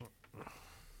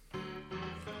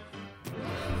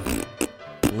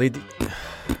Lady.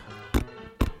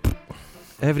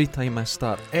 Every time I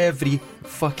start, every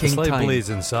fucking It's like time.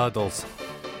 Blazing Saddles.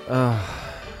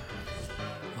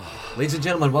 Ladies and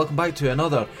gentlemen, welcome back to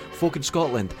another Folk in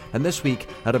Scotland. And this week,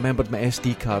 I remembered my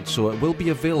SD card, so it will be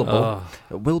available.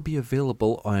 It will be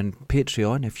available on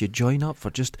Patreon if you join up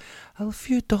for just a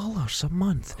few dollars a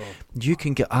month. You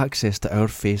can get access to our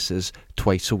faces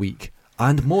twice a week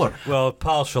and more. Well,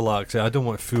 partial access. I don't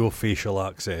want full facial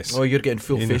access. Oh, you're getting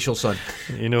full facial, son.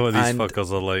 You know what these And-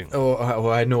 fuckers are like. Oh,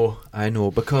 I know.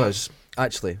 Because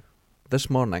actually, this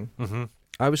morning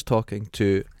I was talking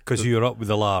to Because you're up with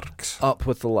the larks. Up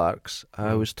with the Larks.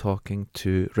 I was talking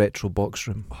to Retro Box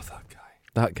Room. Oh, that guy.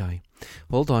 That guy.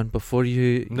 Hold on, before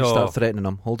you No. start threatening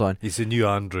him. Hold on. He's the new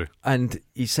Andrew. And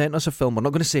he sent us a film. We're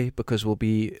not going to say because we'll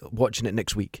be watching it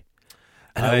next week.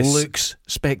 And it Nice. looks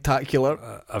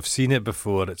spectacular. I've seen it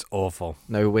before. It's awful.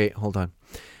 Now wait, hold on.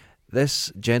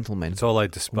 This gentleman. It's all I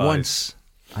despise. Once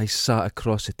I sat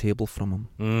across the table from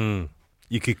him.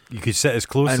 You could sit as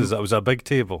close And- as that was a big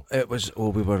table. It was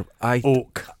we were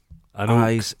Oak. An oak.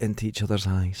 eyes into each other's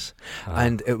eyes.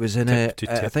 And it was in Tip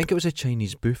to I tip. think it was a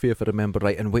Chinese buffet if I remember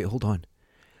right. And wait, hold on.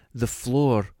 The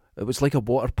floor, it was like a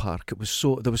water park.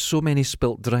 There was so many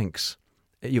spilt drinks.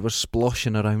 You were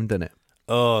sploshing around in it.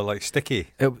 Oh, like sticky.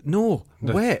 No,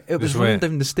 wet. It was Just running wet.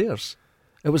 down the stairs.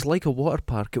 It was like a water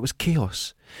park. It was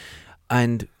chaos.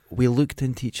 And we looked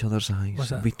into each other's eyes. What's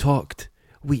that? We talked.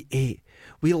 We ate.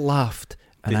 We laughed.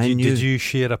 And I knew. Did you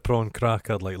share a prawn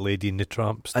cracker like Lady in the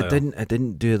Tramp style? I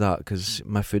didn't do that because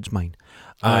my food's mine.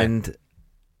 Aye. And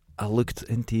I looked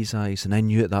into his eyes and I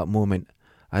knew at that moment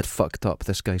I'd fucked up.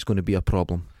 This guy's going to be a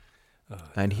problem.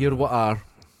 And here what are.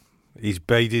 He's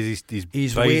bided his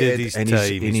He's bided waited his and time.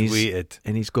 he's- and He's he's- waited.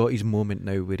 And he's got his moment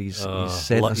now where he's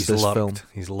sent us He's this lurked. film.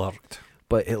 He's lurked.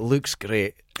 But it looks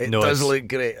great. It No, does it's- look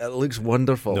great. It looks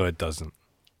wonderful. No, it doesn't.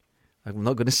 I'm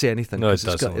not going to say anything No, it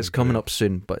because doesn't it's look coming great. up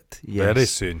soon. But yes. Very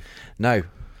soon. Now,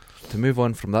 to move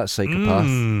on from that psychopath,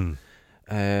 Mm.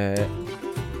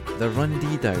 the Run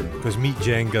D down. Because Meat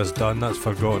Jenga's done. That's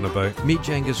forgotten about. Meat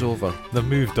Jenga's over. They've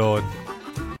moved on.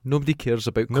 Nobody cares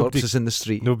about Nobody- corpses in the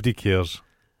street. Nobody cares.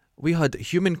 We had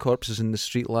human corpses in the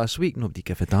street last week. Nobody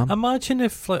gave a damn. Imagine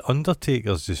if like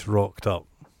Undertakers just rocked up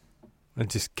and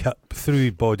just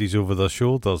threw bodies over their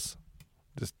shoulders.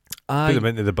 Put them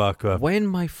into the back of a... When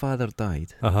my father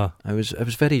died, Uh-huh. I was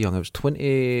very young. I was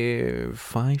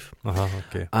 25,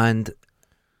 Okay. and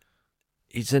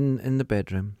he's in the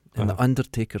bedroom, and the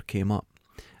Undertaker came up.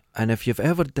 And if you've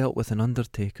ever dealt with an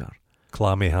Undertaker,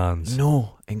 Clammy hands.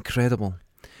 no, incredible.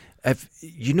 If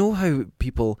you know how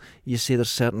people, you say there's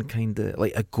certain kind of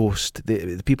like a ghost,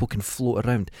 the people can float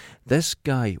around. This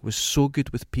guy was so good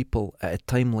with people at a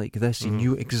time like this. He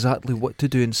knew exactly what to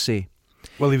do and say.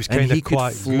 Well, he was And kind he of could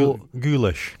quiet, float-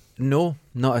 ghoulish, No,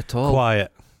 not at all.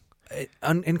 quiet,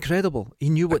 Incredible. He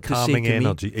knew what to say calming to me.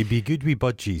 energy. He'd be good with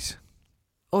budgies.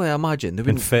 Oh, I imagine they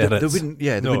And wouldn't. They ferrets. wouldn't.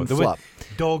 Yeah, they No, wouldn't they flap.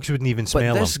 Dogs wouldn't even But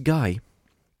smell this him. guy,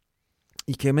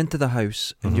 he came into the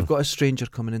house, and you've got a stranger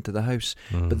coming into the house,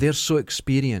 but they're so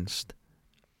experienced.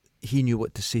 He knew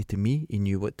what to say to me. He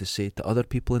knew what to say to other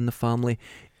people in the family,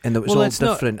 and it was all it's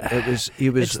not- different. He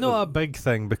was. It's not a big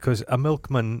thing because a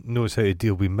milkman knows how to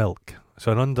deal with milk.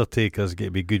 So an undertaker's got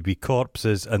to be good with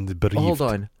corpses and the bereaved. Hold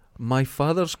on, my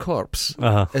father's corpse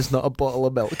Uh-huh. is not a bottle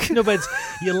of milk. No, but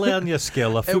you learn your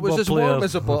skill. A It football was as player, warm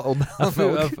as a bottle of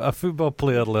milk. a football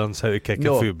player learns how to kick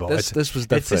No, a football. this was It's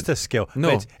different. just a skill.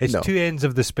 No, But it's no. two ends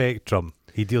of the spectrum.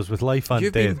 He deals with life and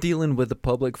You've death. been dealing with the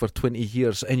public for 20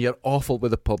 years, and you're awful with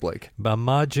the public. But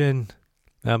imagine,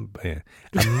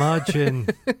 imagine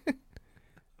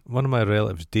one of my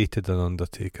relatives dated an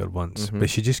undertaker once, but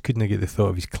she just couldn't get the thought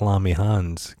of his clammy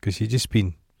hands because he'd just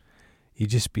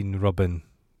been rubbing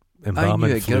I embalming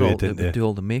knew a girl fluid that into. would do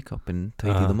all the makeup and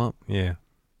tidy them up, Yeah.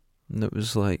 and it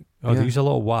was like, Oh, they use a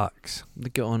lot of wax. they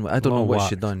get on with. I don't Lot know of what wax.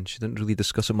 she'd done. She didn't really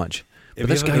discuss it much. But Have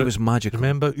this you guy ever was magical.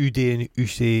 Remember Uday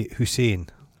and Hussein?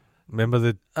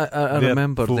 Remember I their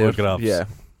remember photographs? Yeah,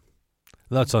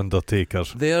 That's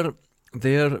Undertakers.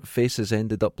 their faces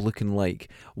ended up looking like,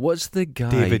 what's the guy?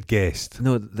 David Guest,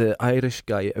 No, the Irish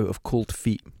guy out of Cold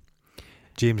Feet.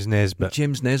 James Nesbitt.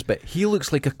 James Nesbitt. He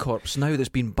looks like a corpse now that's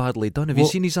been badly done. Have you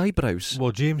Well- seen his eyebrows?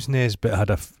 Well, James Nesbitt had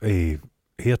a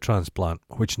hair transplant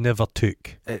which never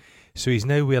took, so he's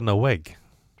now wearing a wig.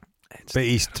 But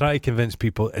he's trying to convince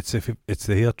people it's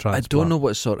the hair transplant. I don't know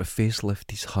what sort of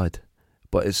facelift he's had,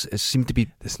 but it seemed to be.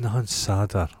 There's nothing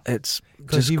sadder. It's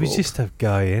Because he was gold. just a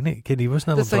guy, innit? He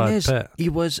wasn't The a thing Brad is, Pitt. he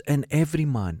was in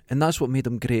Everyman, and that's what made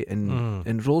him great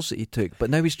in roles that he took. But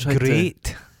now he's trying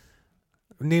Great.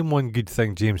 Name one good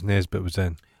thing James Nesbitt was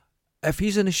in. If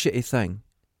he's in a shitty thing,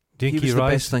 he Dinky was the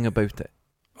Rise. best thing about it.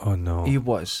 Oh no. He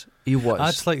was.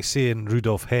 That's like saying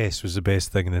Rudolf Hess was the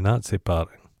best thing in the Nazi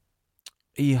Party.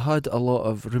 He had a lot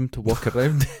of room to walk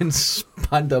around in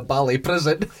Spandau Ballet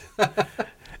prison.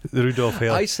 Rudolf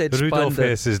Spandau.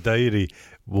 Hess's diary.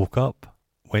 Woke up,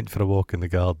 went for a walk in the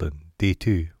garden. Day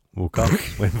 2. Woke up,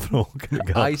 went for a walk in the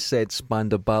garden. I said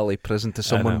Spandau Ballet prison to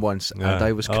someone once, Yeah. and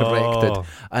I was corrected. Oh.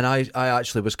 And I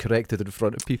actually was corrected in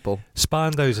front of people.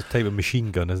 Spandau's a type of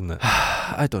machine gun, isn't it?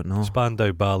 I don't know.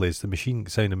 Spandau Ballet is the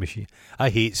sound of machine. I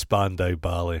hate Spandau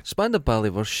Ballet. Spandau Ballet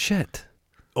were shit.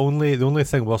 The only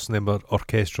thing worse than them are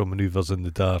orchestral manoeuvres in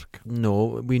the dark.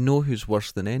 No, we know who's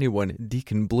worse than anyone.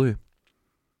 Deacon Blue.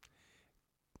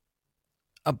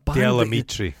 A band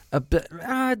Delamitri.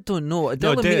 I don't know. No,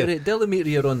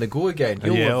 Delamitri are on the go again.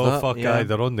 You'll Yeah, love oh that. fuck, Yeah. aye,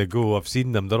 they're on the go. I've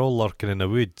seen them. They're all lurking in the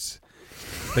woods.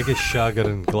 Biggest shagger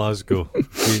in Glasgow.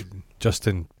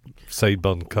 Justin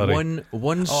Sideburn Curry.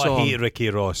 One song. I hate Ricky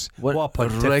Ross. What a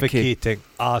pontificating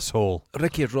asshole.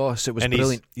 Ricky Ross, it was And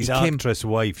brilliant. his actress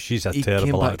wife, she's a He terrible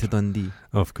came back actor. to Dundee,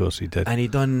 Of course he did. and he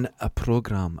done a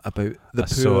programme about the I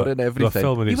saw poor it. and They were everything.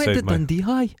 filming He went to outside my- Dundee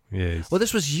High. Yeah. Well,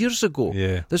 this was years ago.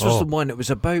 Yeah. This was the one. It was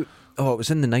about. Oh, it was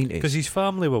in the 90s. Because his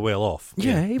family were well off.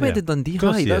 Yeah, he went to Dundee Of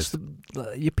course High. he That's is.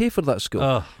 you pay for that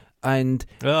school. And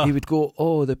he would go,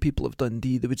 oh, the people of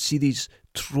Dundee, they would see these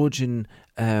Trojan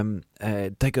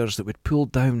diggers that would pull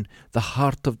down the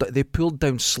heart of... They pulled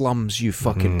down slums, you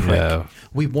fucking prick. Yeah.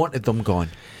 We wanted them gone.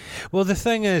 Well, the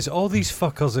thing is, all these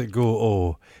fuckers that go,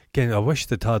 oh, again, I wish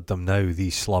they'd had them now,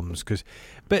 these slums,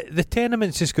 but the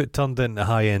tenements just got turned into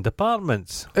high-end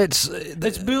apartments. It's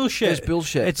bullshit. It's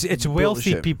bullshit. It's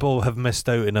wealthy bullshit. people have missed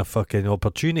out on a fucking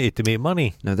opportunity to make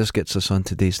money. Now, this gets us on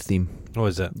today's theme. What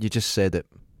is it? You just said it.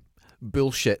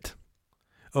 Bullshit.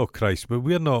 Oh Christ! But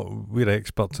we're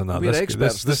experts in that. We're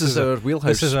experts. This is our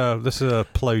wheelhouse. This is a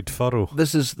ploughed furrow.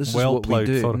 This is well what we ploughed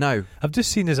do. furrow. Now, I've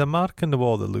just seen there's a mark on the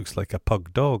wall that looks like a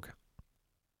pug dog.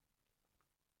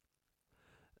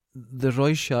 the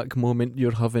Rorschach moment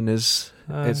you're having is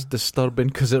it's disturbing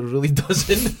because it really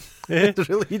doesn't. It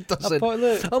really doesn't.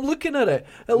 Look, I'm looking at it.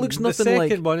 It looks nothing the like.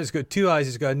 second one, it's got two eyes,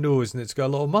 it's got a nose, and it's got a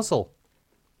little muzzle.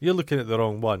 You're looking at the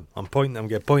wrong one. I'm going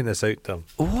to point this out to him.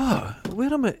 What?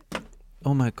 Where am I?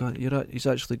 Oh my god! He's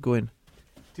actually going.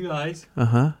 Two eyes,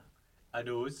 A a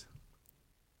nose,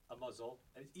 a muzzle,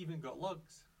 and it's even got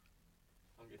lugs.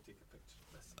 I'm going to take a picture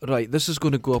of this. Right, this is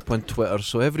going to go up on Twitter,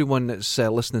 so everyone that's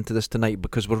listening to this tonight,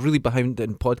 because we're really behind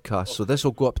in podcasts, so this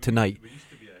will go up tonight. We used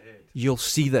to be ahead. You'll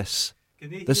see this. Can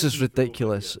they This hear is people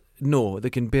ridiculous. No, they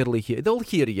can barely hear. They'll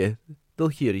hear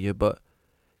you, but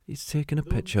he's taking a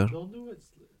picture. They'll know it's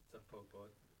a pug on.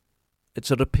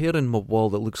 It's a repair in my wall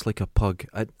that looks like a pug.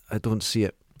 I don't see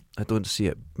it. I don't see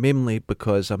it. Mainly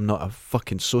because I'm not a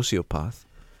fucking sociopath.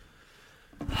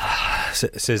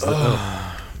 Says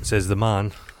the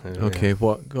man. Okay,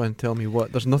 what? Go on, tell me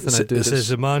what. There's nothing I do. It says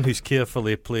the man who's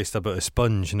carefully placed about a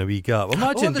sponge in a wee gap.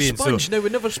 Imagine the being sponge. Now, we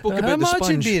never spoke about the Imagine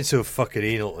sponge. being so fucking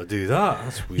anal to do that.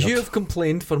 That's weird. You have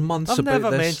complained for months I've about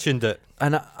never this. mentioned it.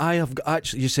 And I have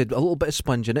actually, you said a little bit of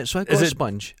sponge in it, so I got a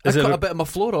sponge. I cut a bit of my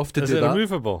floor off to Is do it that.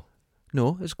 removable?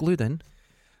 No, it's glued in.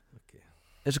 Okay.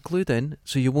 It's glued in,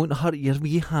 so you won't hurt your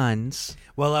wee hands.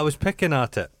 Well, I was picking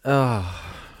at it.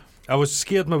 I was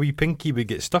scared my wee pinky would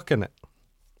get stuck in it.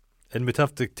 And we'd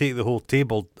have to take the whole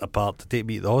table apart to take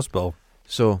me to the hospital.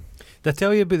 So, Did I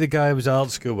tell you about the guy I was at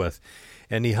art school with?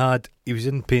 And he was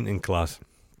in painting class.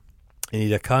 And he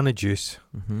had a can of juice.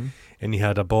 And he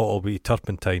had a bottle with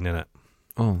turpentine in it.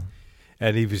 oh,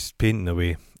 And he was painting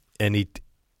away. And he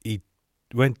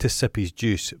went to sip his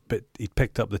juice, but he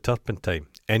picked up the turpentine.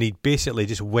 And he basically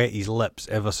just wet his lips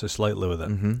ever so slightly with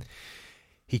it.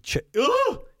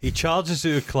 He charges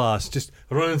out of class, just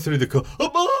running through the car,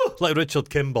 like Richard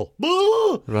Kimball.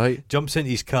 right. Jumps into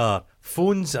his car,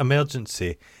 phones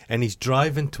emergency, and he's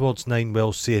driving towards Nine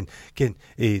Wells saying,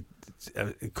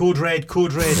 code red,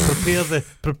 prepare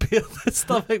the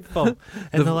stomach pump.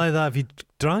 And they're like that, have you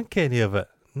drank any of it?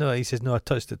 No, he says, no, I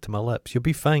touched it to my lips. You'll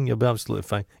be fine, you'll be absolutely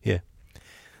fine. Yeah.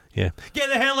 Get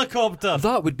the helicopter!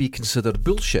 That would be considered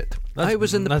bullshit. I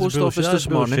was in the that's post bullshit. office That's this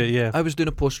morning. bullshit, yeah. I was doing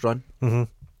a post run, Mm-hmm.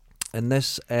 and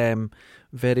this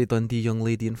very Dundee young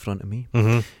lady in front of me,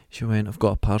 Mm-hmm. she went, I've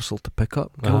got a parcel to pick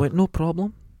up. I went, no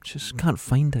problem. She says, can't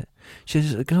find it. She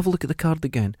says, can I have a look at the card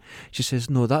again? She says,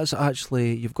 no, that's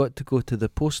actually, you've got to go to the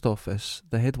post office,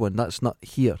 the head one, that's not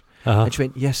here. Uh-huh. And she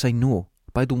went, yes, I know,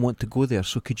 but I don't want to go there,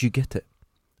 so could you get it?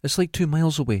 It's like 2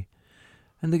 miles away.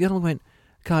 And the girl went,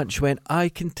 can't. She went, I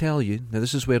can tell you, now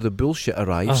this is where the bullshit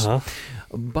arrives, Uh-huh.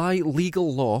 by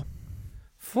legal law,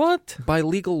 What? By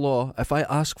legal law, if I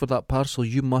ask for that parcel,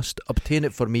 you must obtain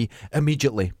it for me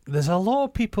immediately. There's a lot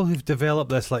of people who've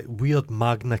developed this like weird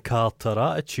Magna Carta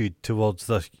attitude towards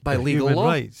the legal human law.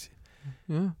 rights.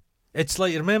 Yeah. It's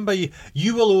like, remember,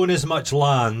 you will own as much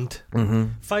land.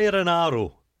 Fire an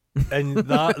arrow, and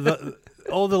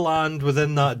all the land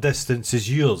within that distance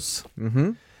is yours.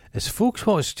 It's folks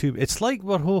what's too. It's like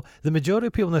the majority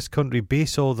of people in this country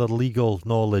base all their legal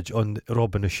knowledge on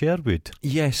Robin of Sherwood.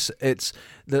 Yes,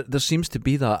 there seems to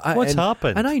be that. What's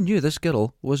happened? And I knew this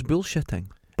girl was bullshitting,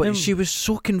 but she was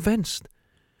so convinced.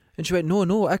 And she went,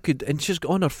 no, I could. And she's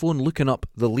on her phone looking up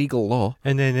the legal law.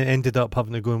 And then it ended up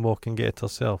having to go and walk and get it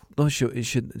herself. No, she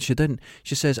didn't.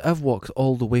 She says, I've walked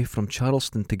all the way from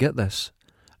Charleston to get this.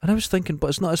 And I was thinking, but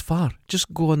it's not as far.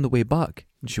 Just go on the way back.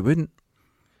 And she wouldn't.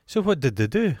 So what did they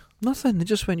do? Nothing. They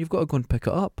just went, you've got to go and pick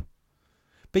it up.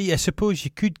 But I suppose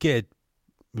you could get it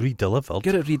redelivered.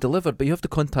 Get it redelivered, but you have to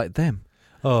contact them.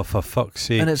 Oh, for fuck's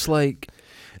sake. And it's like...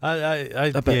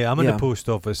 I'm in the post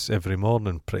office every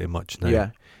morning pretty much now. Yeah.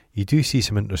 You do see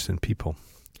some interesting people.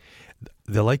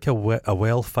 They like a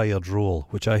well-fired roll,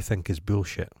 which I think is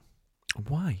bullshit.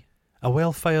 Why? A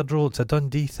well-fired roll, it's a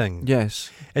Dundee thing.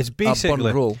 Yes. It's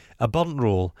basically a burnt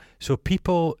roll. So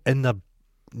people in their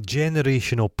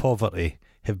generational poverty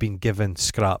have been given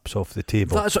scraps off the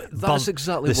table. That's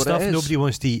exactly what it is. The stuff nobody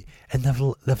wants to eat, and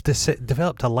they've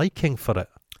developed a liking for it.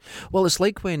 Well, it's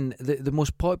like when the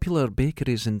most popular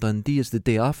bakeries in Dundee is the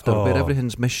day after, where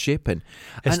everything's misshapen.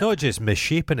 It's not just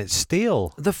misshapen, it's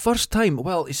stale. The first time,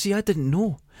 well, you see, I didn't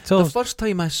know. So the first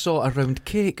time I saw a round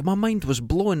cake, my mind was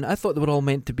blown. I thought they were all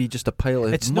meant to be just a pile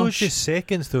of It's mush. not just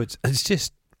seconds, though.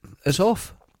 It's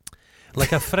off.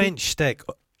 Like a French stick.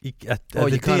 You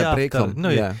can't break them. No,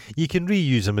 yeah. You can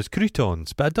reuse them as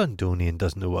croutons, but a Dundonian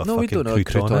doesn't know what a fucking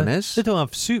crouton is. They don't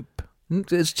have soup.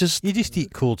 It's just... You just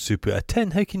eat cold soup out of a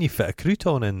tin. How can you fit a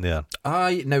crouton in there?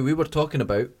 Now, we were talking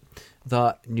about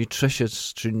that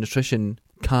nutrition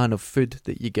can of food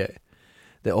that you get,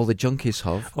 that all the junkies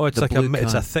have. Oh, it's like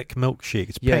it's a thick milkshake.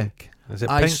 It's pink. Is it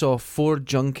pink? I saw 4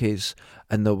 junkies,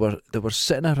 and they were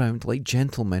sitting around like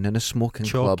gentlemen in a smoking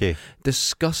club,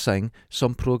 discussing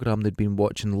some programme they'd been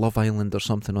watching, Love Island or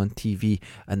something on TV,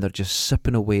 and they're just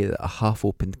sipping away at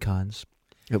half-opened cans.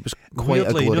 It was quite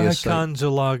weirdly, a glorious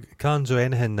sight. Cans of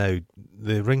anything now,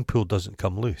 the ring pull doesn't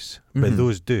come loose, but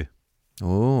those do.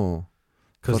 Oh.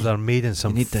 Because they're made in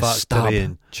some factory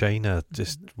in China,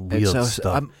 just weird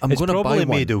stuff. It's probably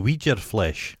made of Ouija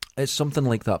flesh. It's something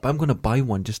like that, but I'm going to buy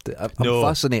one. I'm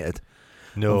fascinated.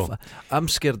 No. I'm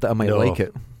scared that I might like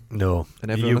it. No.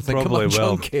 And everyone will think I'm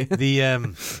junkie.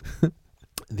 The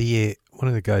one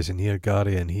of the guys in here,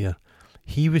 Gary in here,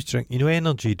 he was drinking,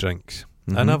 energy drinks.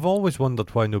 And I've always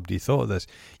wondered why nobody thought of this.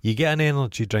 You get an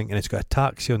energy drink and it's got a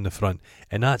taxi on the front,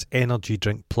 and that's energy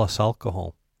drink plus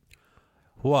alcohol.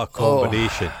 What a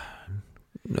combination.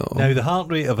 No. Now, the heart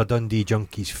rate of a Dundee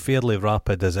junkie is fairly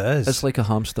rapid as it is. It's like a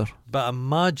hamster. But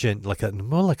imagine,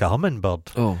 more like a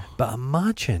hummingbird. Oh. But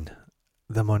imagine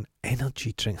them on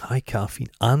energy drink, high caffeine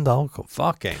and alcohol.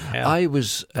 Fucking hell. I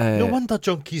was... no wonder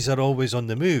junkies are always on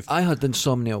the move. I had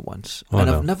insomnia once.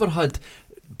 I've never had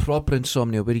proper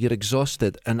insomnia where you're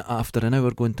exhausted and after an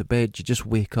hour going to bed you just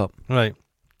wake up. Right.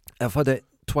 I've had it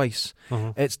twice.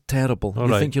 It's terrible.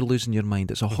 You think you're losing your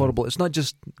mind. It's a horrible... It's not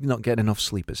just not getting enough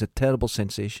sleep. It's a terrible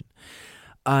sensation.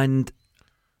 And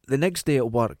the next day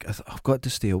at work, I thought, I've got to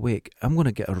stay awake. I'm going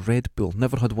to get a Red Bull.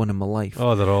 Never had one in my life.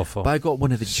 Oh, they're awful. But I got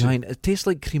one of the giant... It tastes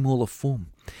like cremola foam.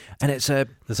 And it's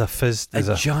There's a fizz.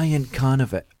 A giant can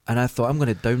of it. And I thought, I'm going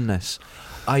to down this.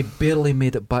 I barely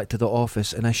made it back to the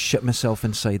office and I shit myself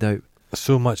inside out.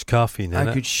 So much caffeine in it.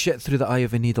 I could shit through the eye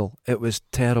of a needle. It was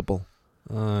terrible.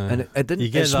 And it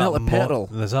didn't. It smelled of petrol.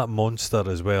 There's that Monster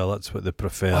as well. That's what they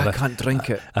prefer. I can't drink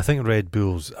it. I think Red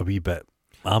Bull's a wee bit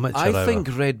amateur. I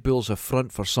think Red Bull's a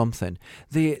front for something.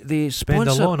 They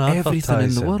sponsor everything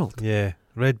in the world. Yeah,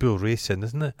 Red Bull Racing,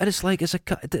 isn't it? And it's like, is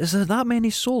there that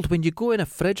many sold? When you go in a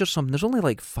fridge or something, there's only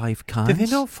like 5 cans. Do they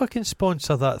not fucking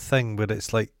sponsor that thing where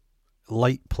it's like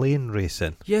light plane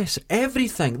racing? Yes,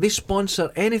 everything. They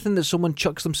sponsor anything that someone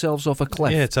chucks themselves off a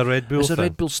cliff. Yeah, it's a Red Bull There's thing. a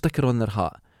Red Bull sticker on their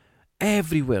hat.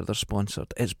 Everywhere they're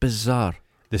sponsored. It's bizarre.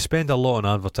 They spend a lot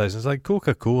on advertising. It's like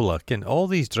Coca-Cola. All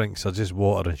these drinks are just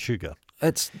water and sugar.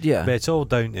 But it's all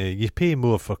down to, you pay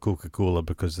more for Coca-Cola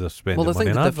because they're spending money on advertising. Well, I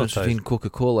think the difference between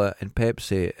Coca-Cola and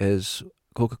Pepsi is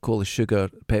Coca-Cola sugar,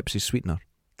 Pepsi sweetener.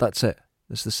 That's it.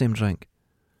 It's the same drink.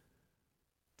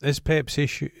 Is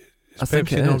Pepsi I think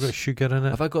Pepsi it not is. got sugar in it?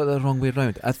 Have I got it the wrong way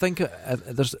round? I think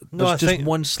there's I just think-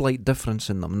 one slight difference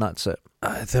in them, and that's it.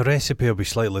 The recipe will be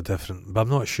slightly different, but I'm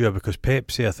not sure because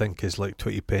Pepsi I think is like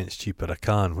 20 pence cheaper a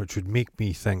can, which would make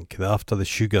me think that after the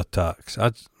sugar tax,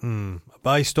 but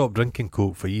I stopped drinking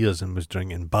Coke for years and was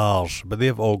drinking bars, but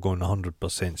they've all gone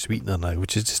 100% sweetener now,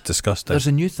 which is just disgusting. There's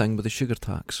a new thing with the sugar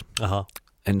tax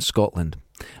in Scotland,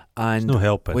 and no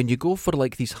helping. when you go for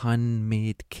like these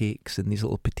handmade cakes and these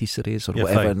little patisseries or You're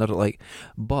whatever, fine. and they're like,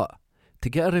 but to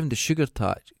get around the sugar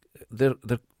tax, they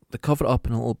cover it up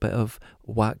in a little bit of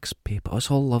wax paper. It's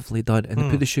all lovely done, and they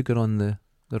put the sugar on the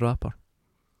wrapper.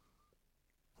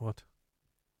 What?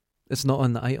 It's not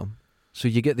on the item, so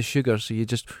you get the sugar, so you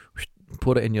just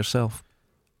pour it in yourself.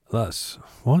 That's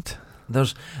what?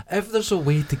 If there's a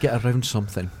way to get around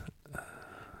something,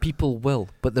 people will,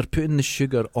 but they're putting the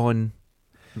sugar on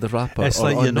the wrapper. It's or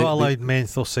like on you're not allowed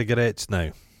menthol cigarettes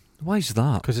now Why's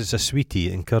that? because it's a sweetie.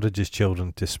 It encourages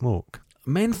children to smoke.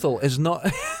 Menthol is not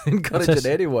encouraging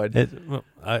anyone.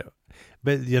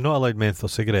 But you're not allowed menthol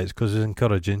cigarettes because it's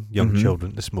encouraging young Mhm.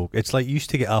 children to smoke. It's like you used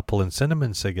to get apple and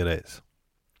cinnamon cigarettes.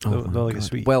 Oh They're my like a God.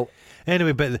 sweet. Well,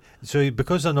 Anyway, but so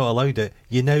because they're not allowed it,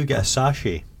 you now get a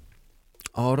sachet.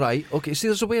 all right. Okay, see,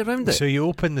 there's a way around it. So you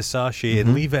open the sachet Mhm.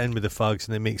 and leave it in with the fags,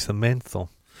 and it makes them menthol.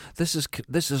 This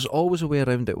is always a way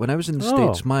around it. When I was in the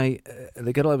Oh. States,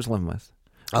 the girl I was living with,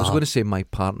 I was Uh-huh. going to say my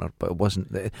partner, but it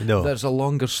wasn't. No. There's a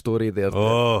longer story there.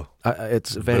 Oh,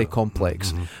 It's very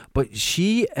complex. Mhm. But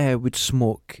she would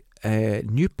smoke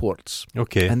Newports,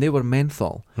 Okay. and they were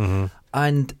menthol, Mhm.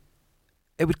 and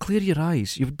it would clear your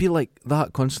eyes. You would be like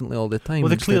that constantly all the time. Well,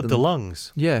 they instead cleared of- the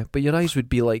lungs, Yeah, but your eyes would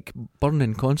be like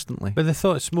burning constantly. but they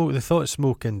thought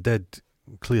smoking did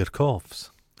clear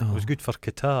coughs. It Oh, was good for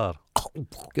catarrh.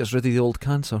 gets rid of the old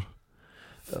cancer.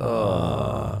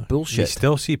 You Bullshit.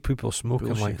 still see people smoking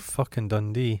like Bullshit. fucking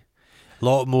Dundee. A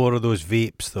lot more of those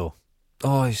vapes, though.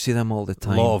 Oh, I see them all the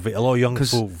time. A lot of young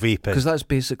 'Cause- folk vaping. Because that's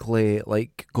basically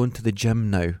like going to the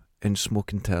gym now in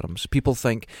smoking terms. People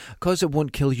think because it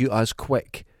won't kill you as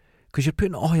quick, because you're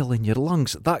putting oil in your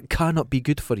lungs, that cannot be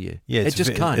good for you. Yeah, it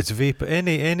just can't. It's vape.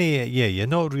 Yeah, you're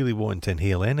not really wanting to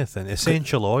inhale anything.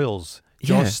 Essential oils, Yeah.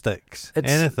 joss sticks,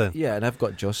 anything. Yeah, and I've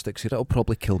got joss sticks here. It'll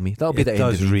probably kill me. That'll be It the end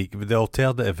does of me. reek. But the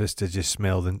alternative is to just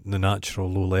smell the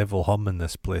natural low level hum in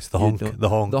this place. The You honk. don't- The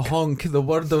honk. The honk, the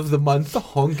word of the month, the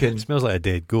honking. It smells like a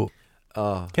dead goat.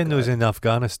 Oh, Ken knows in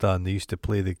Afghanistan they used to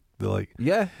play the like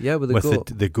yeah, with the with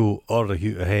goat. the goat or the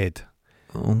hoot ahead.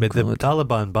 Oh, But the God.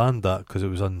 Taliban banned that because it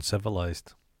was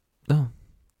uncivilized. No.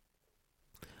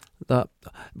 That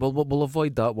we'll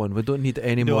avoid that one. We don't need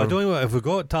any No, more. I don't know if we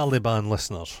got Taliban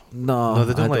listeners. No, No,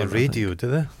 they don't I like radio, do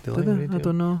they? Do like they? radio? I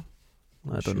don't know.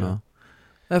 I Not don't sure. know.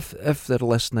 If they're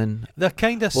listening, They're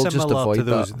kind of We'll just similar to avoid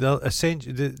those. that. They're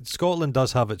essentially, Scotland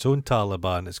does have its own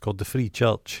Taliban. It's called the Free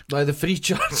Church. by the Free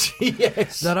Church,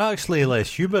 yes. They're actually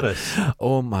less humorous.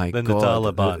 Oh my than the God,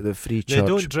 Taliban. the Free They Church.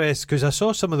 don't dress because I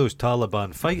saw some of those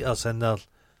Taliban fighters and they're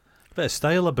a bit of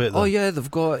style about them. Oh yeah, they've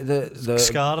got the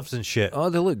Scarves and shit. Oh,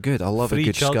 they look good. I love Free a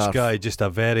good Church scarf. guy, just a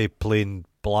very plain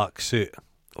black suit.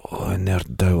 Oh, and they're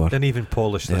dour. Didn't even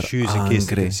polish their They're shoes in case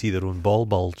they angry. can see their own ball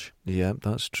bulge. Yeah,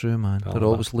 that's true, man. They're Taliban.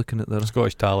 always looking at their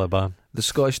Scottish Taliban. the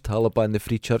Scottish Taliban, the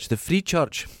Free Church, the Free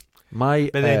Church. My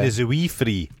But then there's a wee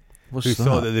Free what's who that?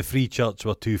 thought that the Free Church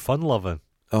were too fun loving.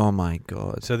 Oh my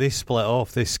God! So they split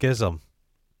off, they schism.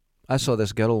 I saw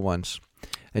this girl once,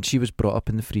 and she was brought up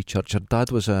in the Free Church. Her dad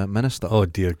was a minister, Oh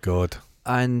dear God.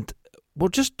 and we're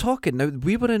just talking now.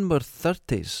 We were in our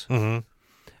 30s, Mm-hmm.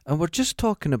 and we're just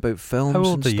talking about films. How and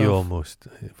old are stuff. you almost?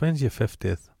 When's your 50th?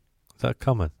 Is that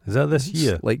coming? Is that this It's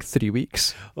year? like 3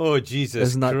 weeks. Oh Jesus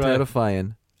Isn't that Christ.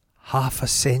 terrifying? Half a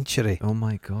century. Oh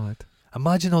my God!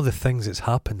 Imagine all the things that's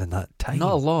happened in that time.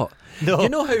 Not a lot. No. You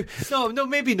know how No,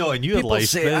 maybe not in your people life.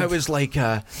 say but- I was like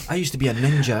I used to be a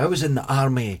ninja. I was in the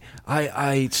army.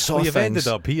 I saw well, you've things, ended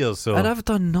up here, so and I've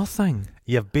done nothing.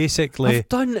 you've basically I've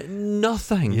done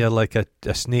nothing. you're like a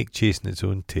snake chasing its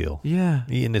own tail, Yeah.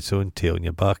 eating its own tail in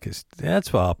your back.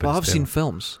 That's what happens. Well, I've to seen them.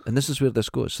 films, and this is where this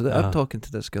goes. So Uh-huh. I'm talking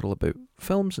to this girl about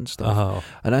films and stuff, Oh,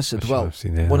 and I said, sure "Well, I've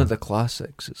seen it, one yeah. of the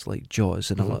classics. It's like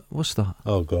Jaws, and I'm Mhm. like, what's that?"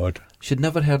 Oh God. She'd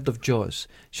never heard of Jaws.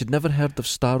 She'd never heard of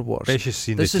Star Wars. Bet she's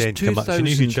seen This the is 10 Commandments. She knew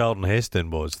who 2000 Charlton Heston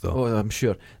was, though. Oh, I'm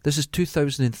sure. This is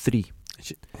 2003.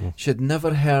 Oh. She'd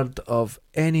never heard of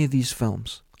any of these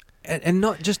films. And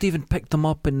not just even picked them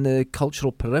up in the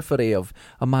cultural periphery of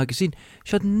a magazine.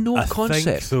 She had no I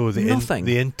concept. think though Nothing.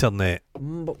 the internet.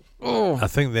 Oh, I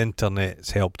think the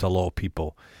internet's helped a lot of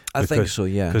people. I think because- so,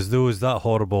 yeah. Because that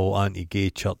horrible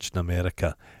anti-gay church in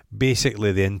America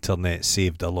basically the internet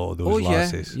saved a lot of those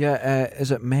lasses.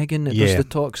 Is it Megan that Yeah. does the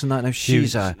talks and that? Now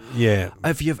she's a. Yeah.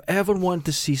 If you've ever wanted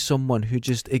to see someone who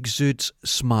just exudes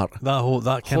smart,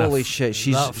 That kind holy of shit,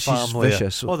 she's family.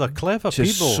 vicious. Oh, they're clever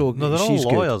She's people. so- No, they're she's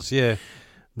all good. lawyers. Yeah.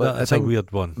 But That's I a think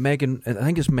weird one. Megan, I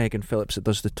think it's Megan Phillips that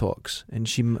does the talks, and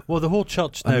she. Well, the whole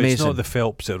church now, it's Amazing. not the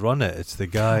Phelps that run it, it's the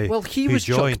guy. Well, he who was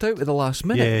joined. chucked out at the last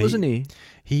minute, Yeah, wasn't he?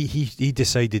 He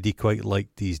decided he quite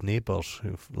liked these neighbours,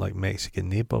 like Mexican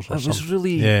neighbours or It was something.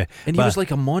 really, Yeah, and he but was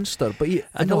like a monster. But he,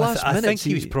 I in the know, last I minute, think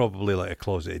he was probably like a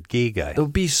closeted gay guy. there'll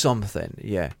be something,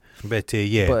 yeah. But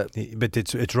yeah, But- but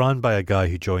it's run by a guy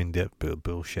who joined it.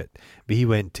 Bullshit. But he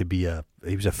went to be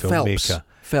he was a filmmaker.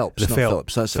 Phelps, not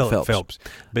Phillips. That's it, Phelps.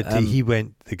 But he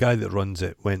went. The guy that runs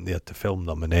it went there to film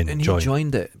them and then And he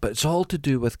joined it, but it's all to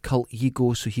do with cult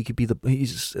ego, so he could be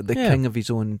he's the king of his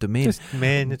own domain. Just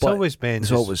men. It's But always men.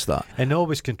 It's always that. and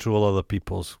always control other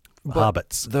people's But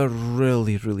habits. They're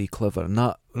really, really clever. And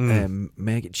that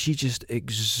Megan, she just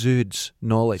exudes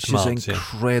knowledge. Smarts, She's yeah.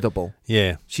 incredible.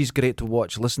 Yeah. She's great to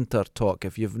watch. Listen to her talk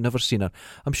if you've never seen her.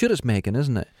 I'm sure it's Megan,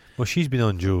 isn't it? Well, she's been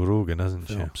on Joe Rogan, hasn't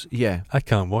she? Phillips. Yeah. I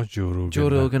can't watch Joe Rogan. Joe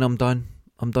now. Rogan, I'm done.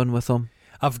 I'm done with him.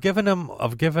 I've given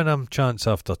him chance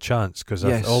after chance because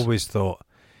Yes. I've always thought.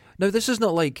 Now, this is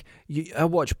not like I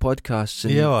watch podcasts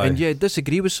and, Yeah, aye.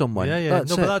 disagree with someone. Yeah. That's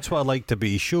No, but it. that's what I liked about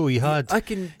his show. He had. I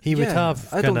can. He would have.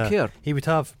 I don't kinda- care. He would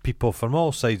have people from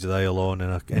all sides of the aisle on,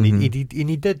 and Mhm.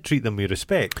 he did treat them with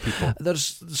respect. People.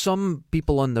 There's some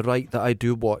people on the right that I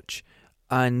do watch,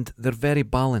 and they're very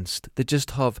balanced. They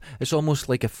just have. It's almost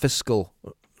like a fiscal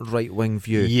right wing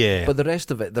view. Yeah. But the rest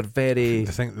of it, they're very.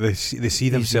 I think they see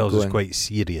themselves as easygoing. quite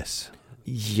serious,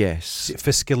 Yes.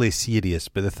 fiscally serious.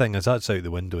 But the thing is, that's out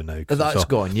the window now. 'Cause That's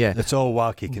gone, yeah. It's all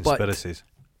wacky conspiracies.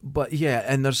 But yeah,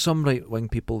 and there's some right wing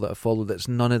people that have followed that's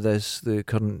none of this, the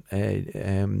current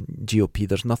GOP,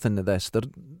 there's nothing of this.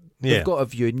 They've got a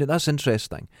view, and that's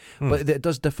interesting. But it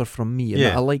does differ from me, and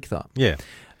Yeah. I like that.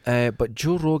 Yeah. But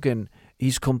Joe Rogan,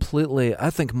 he's completely. I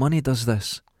think money does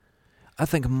this. I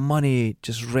think money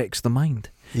just wrecks the mind.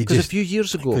 Because a few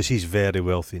years ago, Because he's very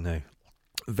wealthy now.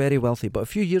 very wealthy, but a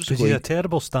few years Because ago, he's a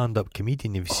terrible stand-up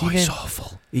comedian. Have you seen he's him?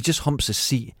 awful. He just humps his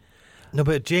seat. No,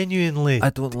 but genuinely, I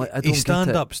don't like. I don't his get it.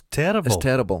 stand-up's terrible. It's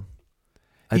terrible.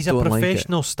 He's a don't like it.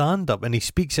 professional stand-up, and he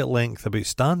speaks at length about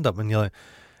stand-up, and you're like,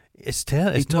 it's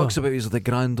terrible. He talks about he's the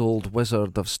grand old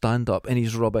wizard of stand-up, and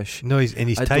he's rubbish. No, he's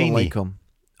I tiny. don't like him.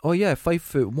 Oh yeah,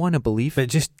 5'1", I believe. But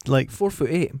just like,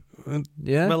 4'8".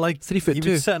 Yeah, but like 3'2". he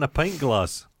would sit in a pint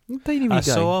glass. Tiny wee I guy.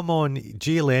 saw him on.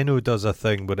 Jay Leno does a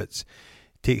thing where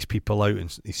takes people out in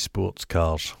these sports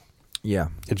cars. Yeah.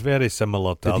 It's very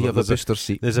similar to Did he other. have a booster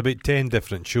seat? There's about 10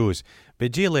 different shows,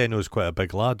 but Jay Leno's quite a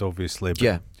big lad, obviously. But,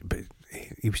 Yeah. but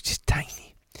he was just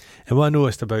tiny. And what I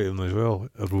noticed about him as well,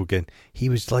 Rogan, he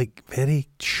was like very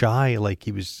shy, like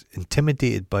he was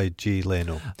intimidated by Jay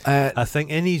Leno. I think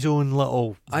in his own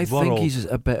little I world. think he's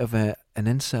a bit of an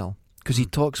incel because he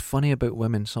talks funny about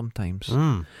women sometimes.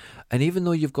 And even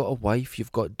though you've got a wife,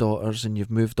 you've got daughters, and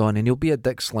you've moved on, and he'll be a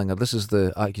dick slinger. This is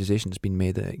the accusation that's been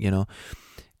made. Very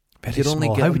you're only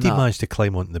small. How getting would he that. manage to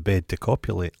climb onto the bed to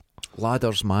copulate?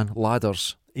 Ladders, man,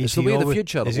 ladders. It's Is the he way of the always-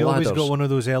 future. Has he Ladders. always got one of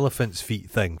those elephant's feet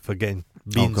thing for getting Oh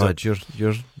beans on? God,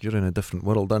 you're in a different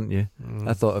world, aren't you?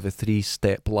 I thought of a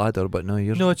 3-step ladder, but no,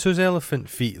 you're. No, it's those elephant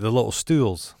feet, the little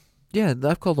stools. Yeah,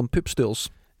 I've called them poop stools.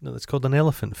 No, it's called an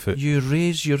elephant foot. You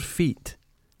raise your feet.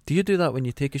 Do you do that when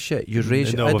you take a shit? You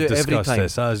raise. No, I we've do it every discussed time.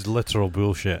 this. That is literal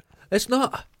bullshit. It's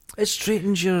not. It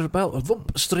straightens your belt.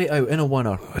 Whoop, straight out in a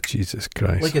winner. Oh, Jesus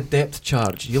Christ. Like a depth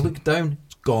charge. You look down,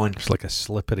 it's gone. It's like a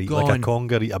slippery, Gone. like a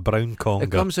conger, a brown conger.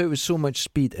 It comes out with so much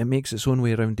speed, it makes its own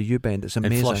way around the U-bend. It's and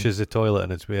amazing. flushes the toilet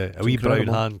in its way out. A It's wee brown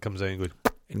incredible. hand comes out and goes,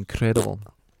 Incredible.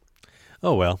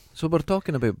 oh well. So we're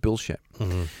talking about bullshit.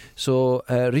 Mm-hmm. So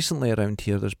recently around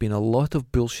here, there's been a lot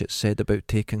of bullshit said about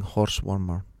taking horse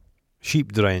warmer.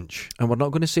 Sheep drench. And we're not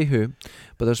going to say who,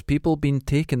 but there's people been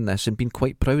taking this and been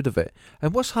quite proud of it.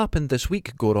 And what's happened this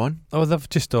week, Goron? Oh, they've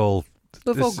just all...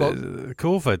 They've all got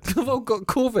COVID. they've all got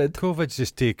COVID. COVID's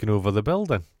just taken over the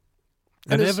building.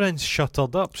 And And it's- everything's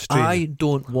shuttered up straight. I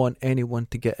don't want anyone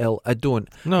to get ill. I don't.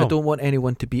 No. I don't want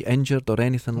anyone to be injured or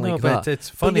anything No, like but that.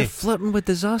 it's But funny. you're flirting with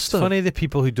It's disaster. funny the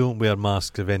people who don't wear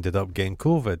masks have ended up getting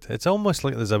COVID. It's almost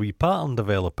like there's a wee pattern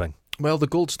developing. Well, the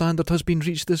gold standard has been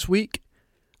reached this week.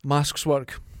 Masks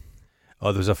work.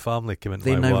 Oh, there's a family came into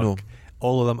They my now work. know.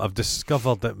 All of them have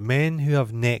discovered that men who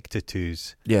have neck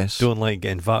tattoos Yes. don't like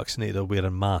getting vaccinated or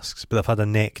wearing masks, but they've had a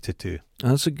neck tattoo.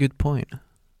 That's a good point.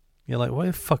 You're like, what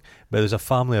the fuck? But there's a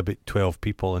family of about 12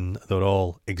 people and they're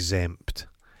all exempt.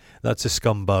 That's a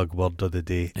scumbag word of the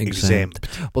day. Exempt.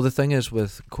 Well, the thing is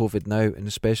with COVID now, and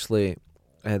especially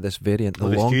this variant, the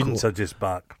Well, the long students are just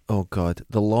back. oh God,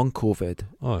 the long COVID.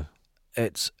 Oh,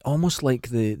 It's almost like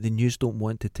the news don't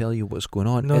want to tell you what's going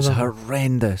on. No, It's no.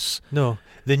 horrendous. no.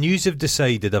 The news have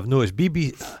decided, I've noticed,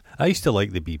 I used to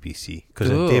like the BBC because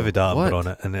it Oh, had David Attenborough what? on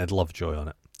it and it had Lovejoy on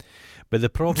it. But the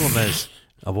problem is,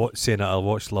 I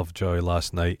watched Lovejoy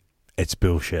last night. It's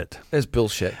bullshit. It's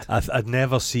bullshit. I'd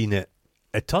never seen it.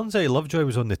 It turns out Lovejoy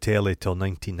was on the telly till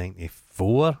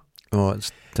 1994. Oh,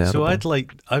 it's terrible. So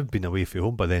I've been away from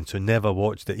home by then, so never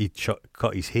watched it. He'd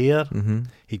cut his hair. Mm-hmm.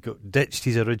 He ditched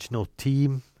his original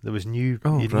team. There was new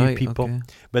Right, people. okay.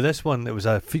 But this one, it was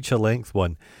a feature length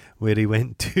one where he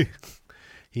went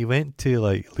to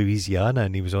like Louisiana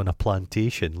and he was on a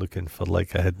plantation looking for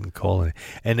like a hidden colony,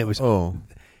 and it was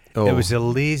it was the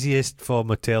laziest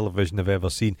form of television I've ever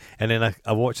seen. And then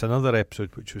I watched another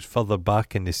episode which was further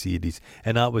back in the series,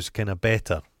 and that was kind of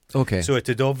better. Okay. So it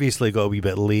had obviously got a wee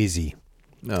bit lazy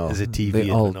as a TV. They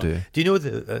and all whatnot. do. Do you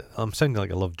know I'm sounding like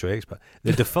a Lovejoy expert.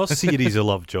 The first series of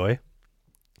Lovejoy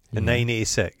in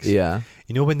 1986. Yeah.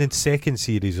 You know when the second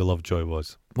series of Lovejoy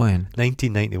was? When?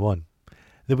 1991.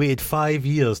 They waited 5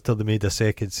 years till they made a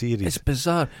second series. It's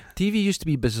bizarre. TV used to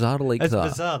be bizarre like It's that.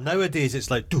 bizarre. Nowadays it's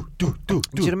like Do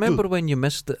you remember when you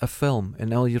missed a film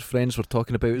and all your friends were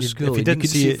talking about it at school? If you and didn't could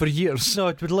see it for years. No,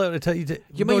 it would literally tell you.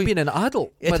 You might have been an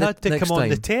adult. It by the had to next come on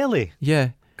the time. telly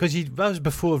Yeah. because that was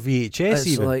before VHS. It's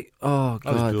even like, oh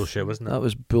that was God, bullshit, wasn't it? that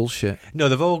was bullshit. No,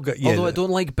 they've all got. Yeah, Although I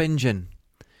don't like binging.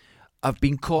 I've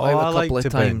been caught Oh, out I a like couple to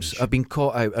of times. binge. I've been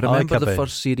caught out. I like remember a the binge.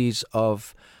 first series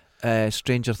of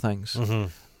Stranger Things. Mhm.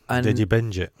 And Did you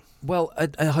binge it? Well, I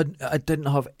didn't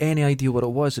have any idea what it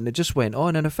was, and it just went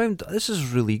on, and I found this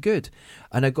is really good,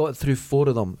 and I got through 4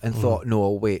 of them and thought, no,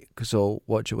 I'll wait because I'll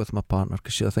watch it with my partner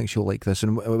because I think she'll like this,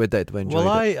 and we did. We enjoyed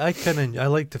it. I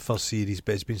liked the first series,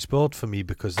 but it's been spoiled for me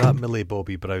because that Millie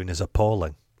Bobby Brown is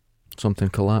appalling. Something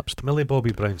collapsed. Millie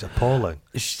Bobby Brown's appalling.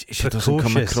 She doesn't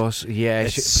come Precocious. across. Yeah,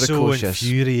 It's she's so precocious.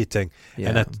 infuriating. Yeah.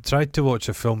 And I tried to watch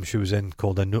a film she was in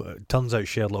called turns out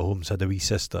Sherlock Holmes had a wee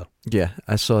sister. Yeah,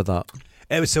 I saw that.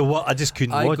 It was so what I just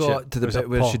couldn't I watch it. got to the It was bit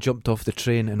where she jumped off the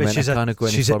train and But went, I can't go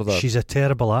any further. She's a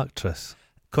terrible actress.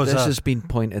 This has been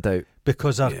pointed out.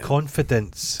 Because her Yeah.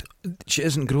 confidence. She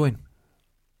isn't growing.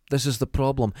 This is the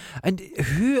problem. And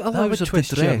who That allows would her to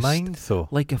twist your dress mind, though.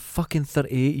 like a fucking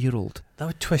 38-year-old? That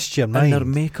would twist your And her mind.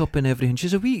 makeup and everything.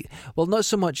 She's a wee... Well, not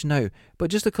so much now, but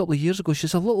just a couple of years ago,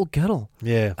 she's a little girl.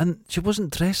 Yeah. And she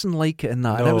wasn't dressing like it in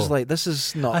that. And I No. was like, this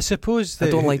is not... I suppose I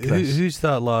don't like this. Who's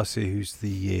that lassie who's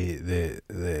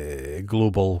the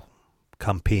global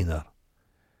campaigner?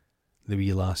 The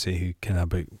wee lassie who kind of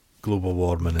about global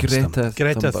warming and stuff.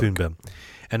 Greta Thunberg.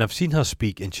 And I've seen her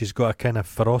speak, and she's got a kind of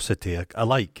ferocity I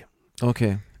like.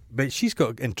 Okay. But she's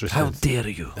got interest. How dare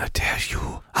you? How dare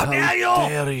you? How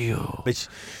dare you? But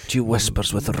She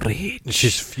whispers with rage.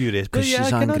 she's furious. But 'Cause yeah,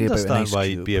 she's I can angry about an understand ice why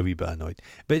cube. you'd be a wee bit annoyed.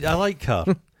 But I like her.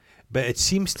 But it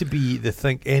seems to be the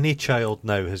thing. Any child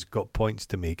now has got points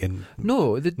to make, and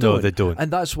No, they don't. no, they don't.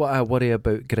 And that's what I worry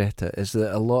about Greta, is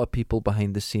that a lot of people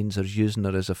behind the scenes are using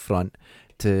her as a front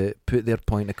to put their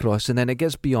point across, and then it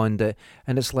gets beyond it,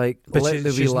 and it's like, let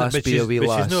the wee lass be a wee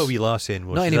lass. She's not a wee lass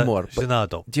anymore. Not anymore, She's an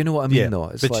adult. Do you know what I mean, Yeah, though?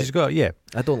 It's but like, she's got, yeah,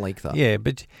 I don't like that. yeah,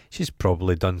 but she's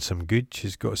probably done some good.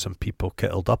 She's got some people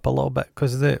kittled up a little bit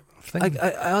because of the thing.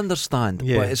 I understand,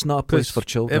 Yeah, but it's not a place 'cause for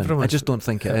children. I everyone's- just don't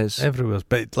think it is. Everywhere's,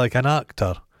 but like an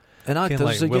actor, And kinda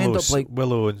actors, like you end up like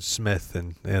Willow and Smith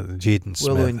and Jaden Smith.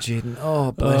 Willow and Jaden.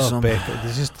 Oh, bless them.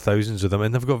 There's just thousands of them,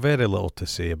 and they've got very little to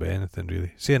say about anything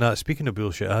really. Saying that, speaking of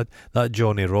bullshit, I had that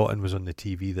Johnny Rotten was on the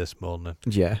TV this morning.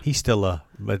 Yeah. He's still a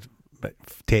bit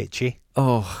tetchy.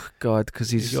 Oh, God, because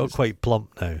He's got quite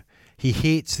plump now. He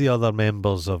hates the other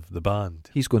members of the band.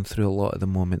 he's going through a lot at the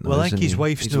moment, though, Well, I isn't think his he?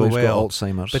 wife's his no wife's well, got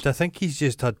Alzheimer's. But I think he's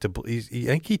just had to.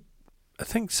 I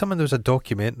think there was a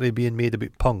documentary being made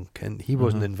about punk, and he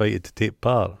wasn't invited to take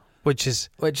part. Which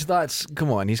that's,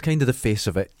 come on, he's kind of the face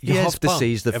of it. You he have is to punk. say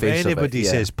he's the if face of it. anybody Yeah.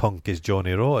 says punk is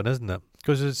Johnny Rotten, isn't it?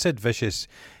 Because as Sid Vicious,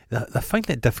 I find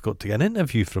it difficult to get an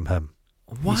interview from him.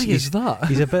 Why is that?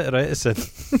 He's a bit reticent.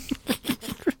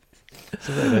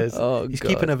 Oh, He's God.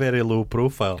 keeping a very low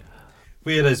profile.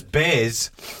 Whereas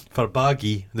Bez, for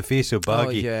Baggy, the face of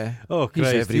Baggy, Oh, yeah. oh He's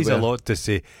Christ, he's a everywhere. lot to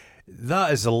say.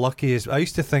 That is the luckiest. I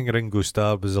used to think Ringo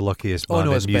Starr was the luckiest Oh, man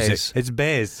no, in it's music. Bez. It's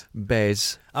Bez.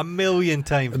 Bez. A million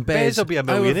times. Bez Bez will be a Our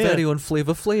millionaire. very own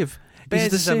Flava Flav. Bez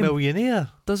He's the is a same. millionaire.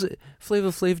 Does it? Flava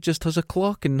Flav just has a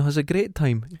clock and has a great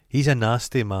time. He's a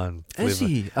nasty man. Is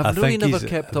Flavor. he? I I've really think never he's-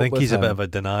 kept I up think with he's him. a bit of a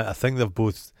denier. I think they've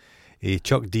both.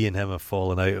 Chuck D and him have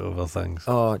fallen out over things.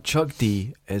 Oh, Chuck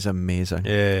D is amazing.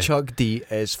 Yeah. Chuck D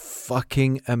is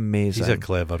fucking amazing. He's a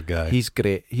clever guy. He's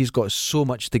great. He's got so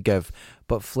much to give.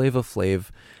 But Flavor Flav,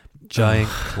 giant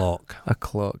clock. a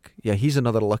clock. Yeah, he's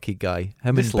another lucky guy.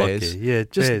 Him Just and lucky. Bez. Yeah,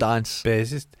 Just Bez. dance.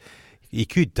 Bez. He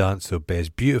could dance though, Bez.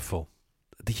 Beautiful.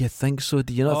 Do you think so?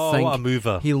 Do you not What a think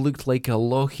mover. he looked like a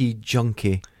locky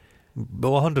junkie?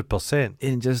 Well, 100%.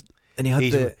 And he had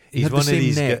He's the one of same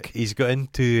these. neck. He's got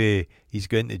into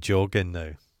jogging now.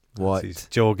 What? He's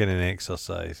jogging and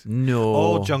exercise. No.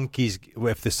 All junkies,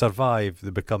 if they survive, they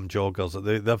become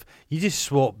joggers. You just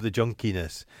swap the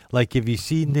junkiness. Like, have you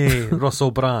seen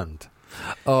Russell Brand?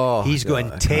 Oh, He's got God, I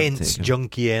can't intense take him.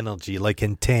 junkie energy, like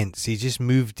intense. He just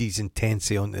moved his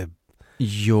intensity onto.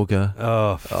 Yoga.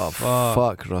 Oh,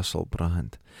 Fuck Russell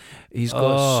Brand. He's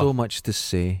got so much to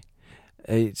say.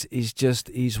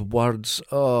 His words.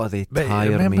 Oh, they But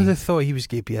tire remember me. they thought he was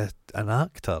going to be an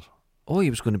actor. Oh, he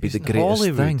was going to be He's the in greatest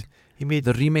Hollywood. thing. He made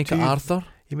The remake of two- Arthur.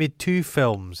 He made 2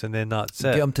 films and then that's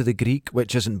Get it. him to the Greek,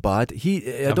 which isn't bad.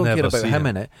 I I've don't care never about seen him it.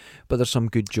 in it, but there's some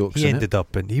good jokes He in it. ended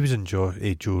up in. He was in Joe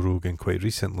Rogan quite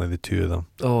recently. The two of them.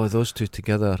 Oh, those two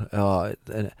together.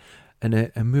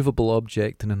 An immovable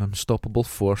object and an unstoppable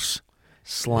force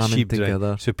slamming Sheep drink.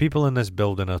 together. So people in this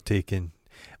building are taking.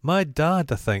 My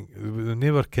dad, I think, when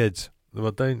they were kids, they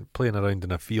were down playing around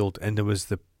in a field, and there was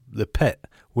the pit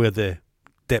where they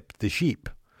dipped the sheep.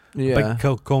 Yeah.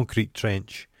 Big concrete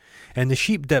trench. And the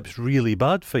sheep dip's really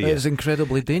bad for you. It's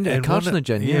incredibly dangerous. And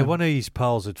Carcinogen, yeah. one of his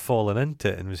pals had fallen into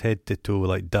it and was head to toe,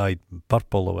 like dyed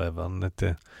purple or whatever, and had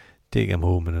to take him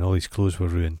home, and all his clothes were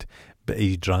ruined. But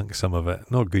he drank some of it.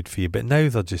 Not good for you. But now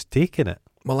they're just taking it.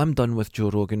 Well, I'm done with Joe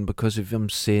Rogan because of him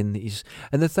saying that he's...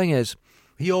 And the thing is...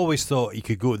 He always thought he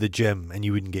could go to the gym and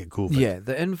you wouldn't get COVID. Yeah,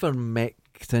 the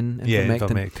ivermectin. Yeah,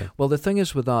 ivermectin. Well, the thing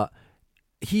is with that,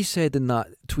 he said in that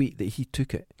tweet that he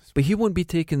took it. But he won't be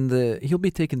taking he'll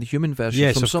be taking the human version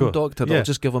Yes, from of some course. doctor Yeah. that'll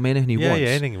just give him anything he wants. Yeah,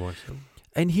 anything he wants.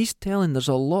 And he's telling there's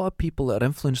a lot of people that are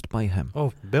influenced by him.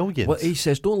 Oh, billions. Well, he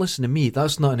says, don't listen to me.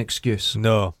 That's not an excuse.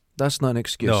 No. That's not an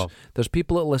excuse. No. There's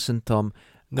people that listen to him,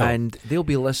 No. and they'll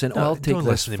be listening. No, I'll take don't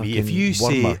this listen to me. fucking If you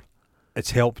wormer. say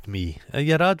it's helped me,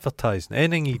 you're advertising.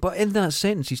 Anything But in that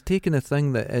sentence, he's taken a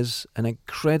thing that is an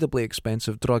incredibly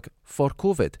expensive drug for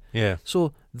COVID. Yeah.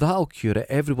 So that'll cure it.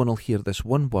 Everyone will hear this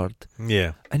one word.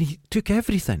 Yeah. And he took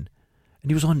everything.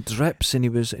 And he was on drips, and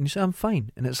he said, I'm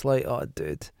fine. And it's like, oh,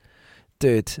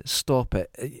 dude, stop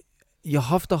it. You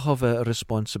have to have a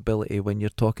responsibility when you're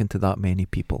talking to that many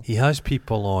people. He has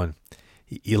people on.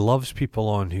 He loves people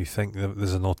on who think that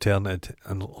there's an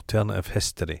alternative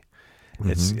history.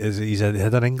 Mhm. He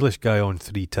had an English guy on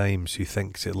 3 times who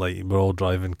thinks it like we're all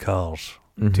driving cars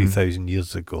Mhm. 2,000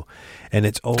 years ago, and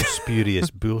it's all spurious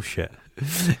bullshit.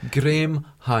 Graham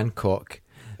Hancock,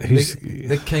 Who's-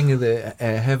 the king of the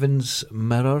Heavens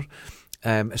Mirror.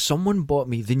 Someone bought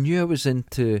me. They knew I was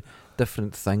into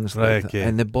different things, Right, like okay. that,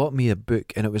 and they bought me a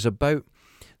book, and it was about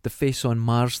the face on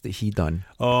Mars that he done.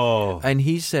 Oh, And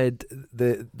he said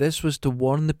this was to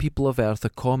warn the people of Earth a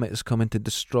comet is coming to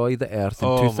destroy the Earth in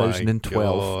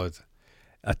 2012. My God.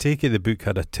 I take it the book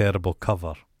had a terrible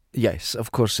cover. Yes,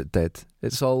 of course it did.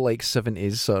 It's all like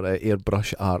 70s sort of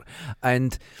airbrush art.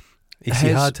 And He his-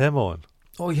 had him on.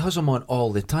 oh, he has them on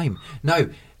all the time. Now,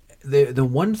 the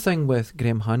one thing with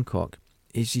Graham Hancock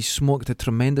is he smoked a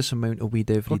tremendous amount of weed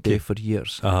every day Okay. for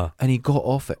years. Uh-huh. And he got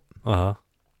off it. Uh-huh.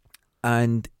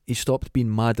 And he stopped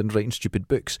being mad and writing stupid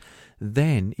books.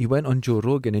 Then he went on Joe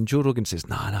Rogan, and Joe Rogan says,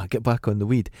 nah, get back on the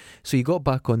weed. So he got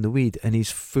back on the weed, and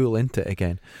he's full into it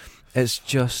again. It's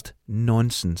just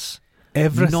nonsense.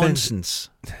 Nonsense.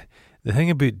 The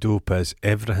thing about dope is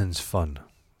everything's fun.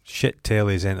 Shit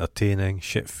telly's entertaining,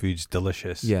 shit food's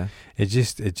delicious. Yeah.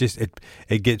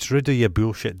 It gets rid of your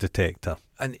bullshit detector.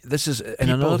 And this is and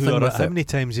People another who thing are, with how it. many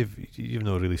times have you've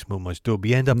not really smoked much dope?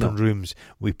 You end up No. in rooms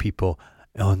with people,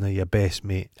 oh, they're your best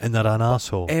mate, and they're an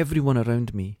asshole. Everyone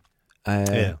around me.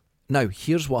 Yeah. Now,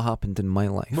 here's what happened in my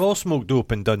life. We all smoked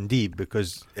dope in Dundee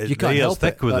because You can't help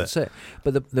thick it. with That's it.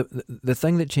 But the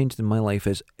thing that changed in my life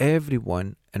is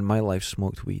everyone in my life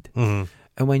smoked weed. Mm-hmm.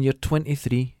 And when you're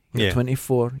 23, you're Yeah.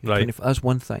 24, you're Right. 25, that's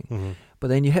one thing. Mm-hmm. But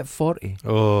then you hit 40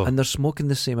 Oh, and they're smoking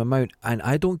the same amount. And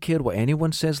I don't care what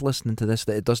anyone says listening to this,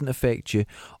 that it doesn't affect you.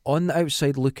 On the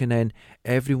outside looking in,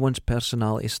 everyone's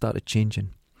personality started changing.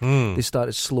 They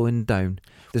started slowing down.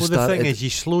 They well, the started, thing is,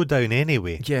 you slow down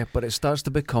anyway. yeah, but it starts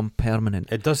to become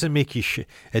permanent. It doesn't make you.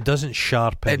 It doesn't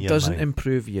sharpen It your doesn't mind.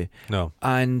 improve you. No.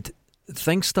 And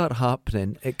things start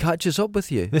happening, it catches up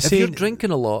with you. The If same- you're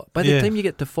drinking a lot, by the Yeah. time you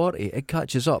get to 40, it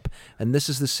catches up. And this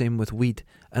is the same with weed.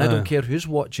 And I don't care who's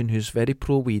watching, who's very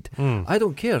pro-weed. I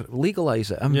don't care.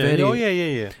 Legalise it. I'm very... Oh,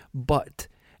 yeah. But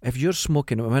if you're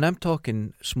smoking, when I'm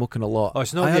talking smoking a lot... Oh,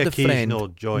 it's not I the had a friend, occasional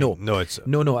joint. No, it's...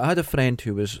 No, I had a friend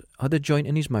who had a joint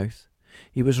in his mouth.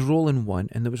 He was rolling one,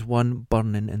 and there was one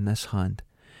burning in this hand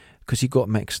because he got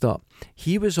mixed up.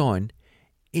 He was on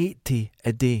 80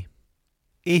 a day.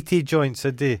 80 joints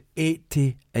a day.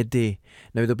 80 a day.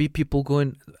 Now, there'll be people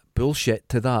going, bullshit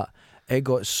to that. It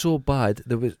got so bad,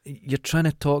 you're trying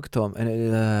to talk to him,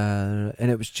 and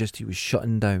it was just, he was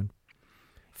shutting down.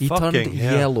 He turned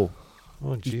yellow.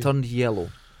 Oh, he turned yellow.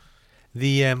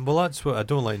 Well, that's what I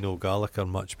don't like Noel Gallagher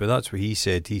much, but that's what he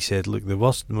said. He said, look, the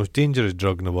most dangerous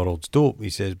drug in the world's dope. He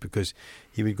says because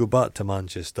he would go back to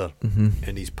Manchester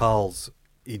and his pals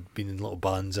he'd been in little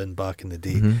bands in back in the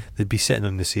day. They'd be sitting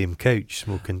on the same couch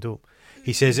smoking dope.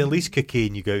 He says at least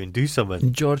cocaine you go out and do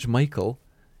something. George Michael,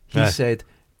 he said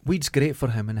weed's great for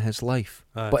him in his life,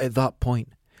 but at that point,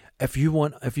 if you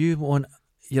want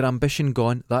your ambition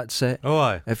gone, that's it. Oh,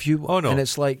 aye. And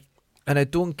it's like, and I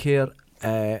don't care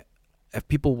if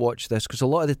people watch this, because a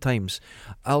lot of the times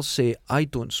I'll say I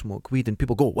don't smoke weed and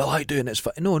people go, well, I do, and it's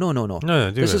fine. No.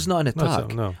 This is not an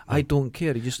attack. No. I don't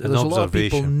care. There's a lot of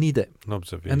people need it. An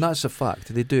observation. And that's a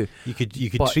fact. They do. You could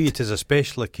treat it as a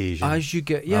special occasion. As you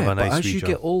get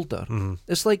older,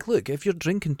 it's like, look, if you're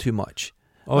drinking too much,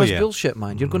 that's bullshit,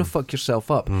 man. You're going to fuck yourself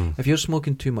up. If you're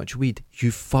smoking too much weed,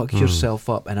 you fuck yourself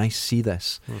up, and I see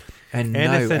this. And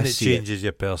anything that changes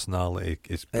your personality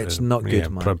it's not good,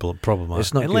 man. Problematic.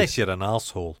 It's not unless good. You're an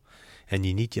asshole and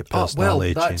you need your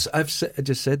personality change. I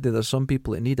just said that there's some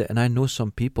people that need it, and I know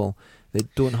some people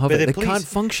that don't have it. They can't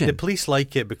function. The police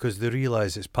like it because they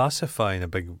realise it's pacifying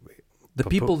the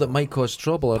people that might cause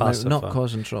trouble are now not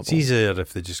causing trouble. It's easier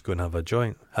if they just go and have a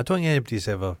joint. I don't think anybody's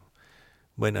ever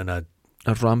went on a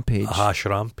rampage. A hash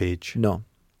rampage. No,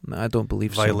 I don't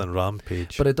believe Violent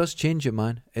rampage. But it does change it,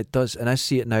 man. It does. And I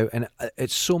see it now. And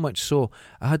it's so much so,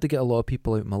 I had to get a lot of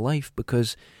people out of my life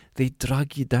because they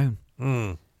drag you down.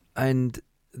 And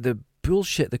the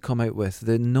bullshit they come out with,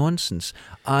 the nonsense.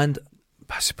 And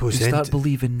I suppose they start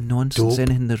believing nonsense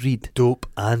in the read. Dope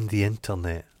and the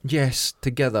internet. Yes,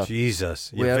 together.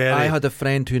 Jesus. I had a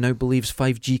friend who now believes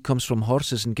 5G comes from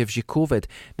horses and gives you COVID.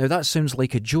 Now that sounds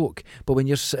like a joke, but when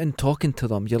you're sitting talking to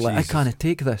them, you're like, I can't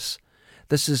take this.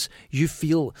 This is, you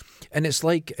feel, and it's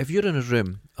like if you're in a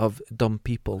room of dumb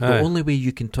people, the only way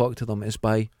you can talk to them is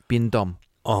by being dumb.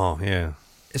 Oh, yeah.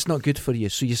 It's not good for you.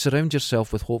 So you surround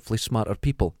yourself with hopefully smarter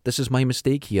people. This is my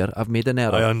mistake here. I've made an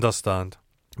error. I understand.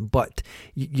 But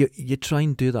you try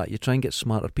and do that. You try and get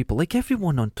smarter people. Like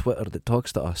everyone on Twitter that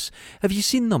talks to us. Have you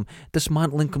seen them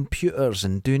dismantling computers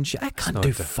and doing shit? I can't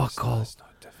do fuck all.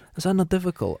 Is that not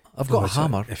difficult? I've got a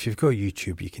hammer. If you've got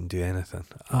YouTube, you can do anything.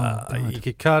 You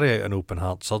could carry out an open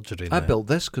heart surgery now. I built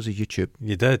this because of YouTube.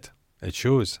 You did. It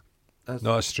shows.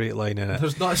 Not a straight line in it.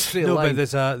 There's not a straight line.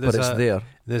 But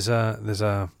there's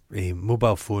a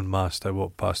mobile phone mast. I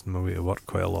walk past on my way to work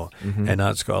quite a lot, and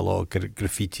that's got a lot of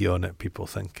graffiti on it. People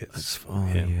think it's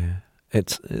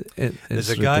There's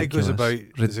a guy goes about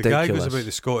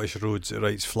the Scottish roads that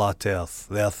writes flat Earth.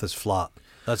 The Earth is flat.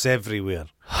 That's everywhere.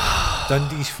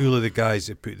 Dundee's full of the guys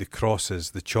that put the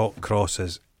crosses, the chalk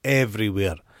crosses,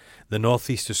 everywhere. The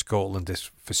northeast of Scotland is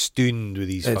festooned with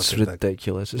these. It's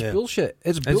ridiculous. It's bullshit.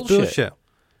 It's bullshit. Bullshit.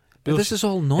 This is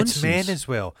all nonsense. It's men as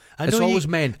well. It's always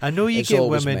men. I know you get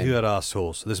women who are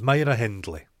assholes. There's Myra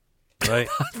Hindley, right?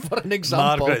 For an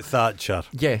example. Margaret Thatcher.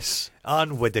 Yes.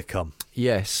 Anne Widdecombe.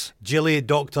 Yes.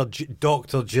 Dr.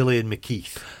 Gillian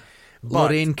McKeith.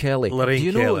 Lorraine Kelly. Do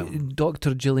you know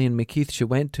Dr. Gillian McKeith? She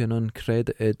went to an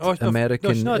uncredited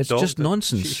American. No, it's just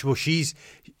nonsense.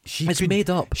 It's made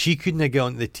up. She couldn't get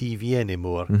on the TV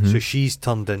anymore, so she's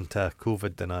turned into a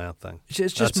COVID denier thing.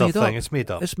 It's just made up. It's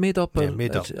made up. It's made up.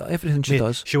 Made up. Everything she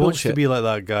does. She wants to be like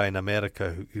that guy in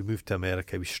America who moved to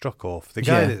America. He was struck off. The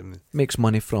guy that makes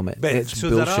money from it. But it's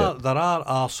bullshit. There are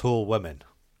arsehole women,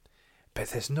 but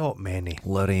there's not many.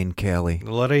 Lorraine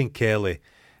Kelly.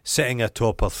 Sitting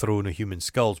atop a throne of human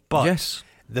skulls, but yes,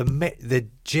 the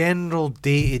general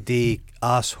day-to-day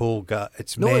asshole guy,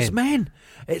 it's men. No, it's men.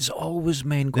 It's always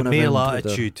men going around. The male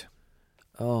attitude.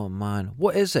 Oh man,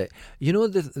 what is it? You know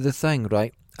the thing,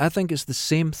 right? I think it's the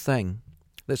same thing.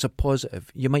 That's a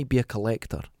positive. You might be a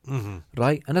collector,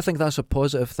 right? And I think that's a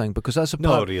positive thing because that's a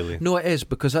part. No, really. No, it is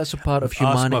because that's a part of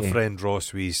humanity. Ask my friend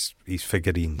Ross with his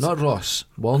figurines. Not Ross.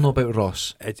 We all know about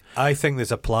Ross. I think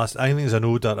there's a plastic. I think there's an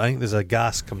odour. I think there's a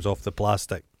gas comes off the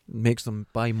plastic. makes them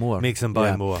buy more. Makes them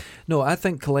buy more. No, I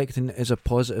think collecting is a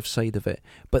positive side of it,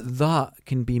 but that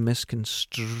can be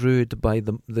misconstrued by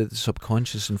the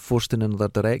subconscious and forced in another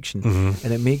direction,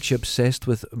 and it makes you obsessed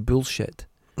with bullshit.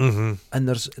 And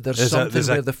there's something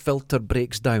where the filter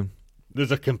breaks down. There's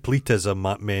a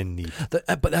completism men need.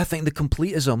 But I think the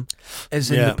completism is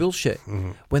in the bullshit.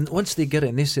 Once they get it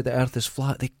and they say the earth is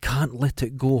flat, they can't let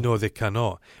it go. No, they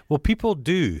cannot. Well, people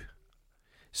do.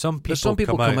 Some people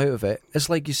come out of it. It's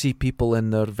like you see people in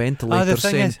their ventilators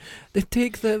saying they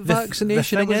take the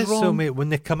vaccination. The thing it was is, wrong. so, mate, when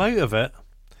they come out of it,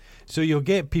 so you'll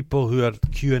get people who are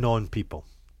QAnon people.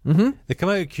 They come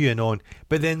out of QAnon,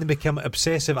 but then they become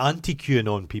obsessive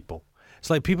anti-QAnon people. It's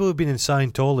like people who've been in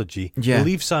Scientology, they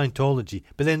leave Scientology,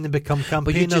 but then they become campaigners against...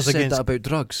 But you just said that about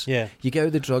drugs. Yeah. You get out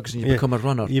of the drugs and you become a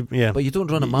runner. But you don't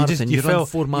run a You marathon, you run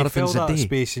 4 marathons you fill a day. That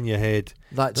space in your head.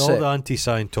 That's all it. the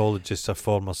anti-Scientologists are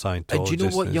former Scientologists. And do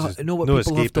you know what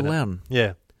people have to learn?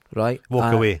 Yeah. Right?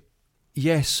 Walk away.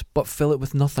 Yes, but fill it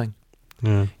with nothing.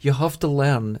 Yeah. You have to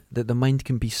learn that the mind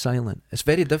can be silent. It's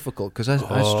very difficult because I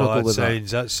struggle with that.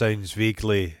 That sounds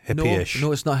vaguely hippie-ish.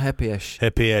 No, it's not hippie-ish.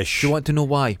 Hippie-ish. Do you want to know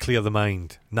why? Clear the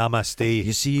mind. Namaste.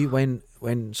 You see, when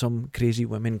some crazy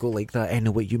women go like that, I know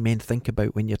what you men think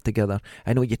about when you're together.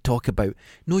 I know what you talk about.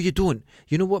 No, you don't.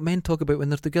 You know what men talk about when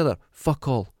they're together? Fuck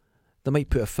all. They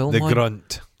might put a film on. The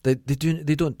grunt. They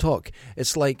don't talk.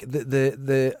 It's like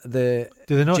the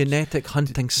genetic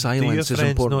hunting silence is important. Do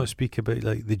your friends not speak about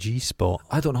like the G-spot?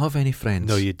 I don't have any friends.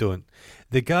 No, you don't.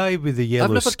 The guy with the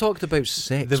yellow... I've never talked about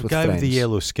sex with friends. The guy with the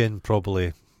yellow skin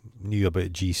probably knew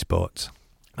about G-spots.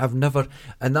 I've never...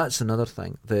 And that's another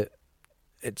thing, that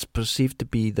it's perceived to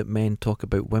be that men talk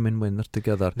about women when they're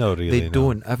together. No, really, they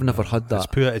don't. I've never had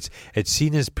that. It's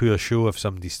seen as poor show if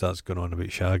somebody starts going on about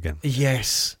shagging.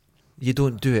 Yes. You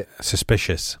don't do it.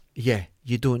 Suspicious. Yeah,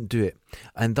 you don't do it.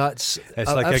 And that's...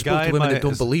 I've spoken to women that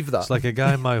don't believe that. It's like a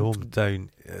guy in my hometown,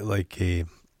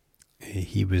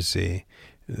 he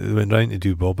went round to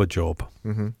do Bob a job,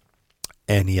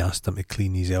 and he asked him to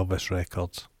clean his Elvis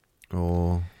records.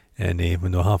 Oh. And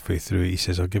when they're halfway through, he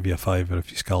says, I'll give you a $5 if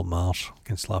you scalp my arse. I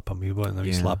can slap him. He wasn't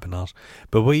really slapping arse.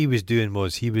 But what he was doing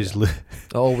was, he was...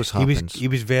 It always happens. He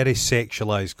was very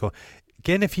sexualised.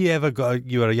 Again, if you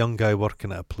were a young guy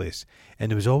working at a place,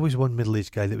 and there was always one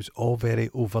middle-aged guy that was all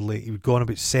very overly, he would go on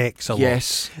about sex a lot.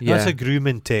 Yes, That's a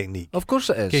grooming technique. Of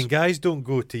course it is. Again, guys don't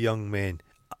go to young men,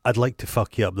 I'd like to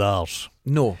fuck you up the arse.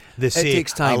 No, they say, it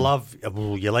takes time.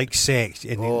 You like sex.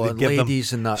 And and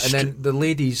ladies and that. And then the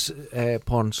ladies'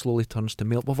 porn slowly turns to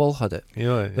male. We've all had it.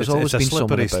 There's always been a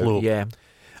slippery slope. Yeah.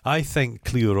 I think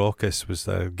Cleo Rockus was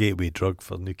the gateway drug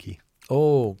for Nookie.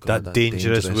 Oh, God, that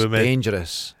dangerous woman.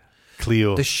 Dangerous.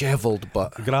 Cleo. Dishevelled,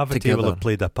 but Gravity together. will have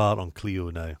played a part on Cleo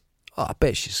now. Oh, I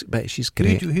bet she's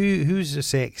great. Who's the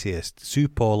sexiest? Sue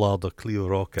Pollard or Cleo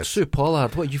Rockus? Sue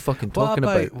Pollard, what are you fucking talking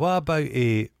about? What about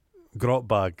grot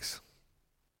bags?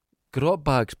 Grot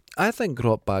bags. I think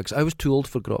grot bags. I was too old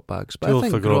for grot bags, but I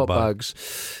think grot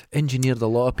bags engineered a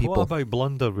lot of people. What about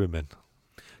Blunder Woman?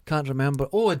 Can't remember.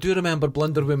 Oh, I do remember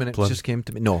Blunder Woman. It just came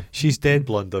to me. No, she's dead.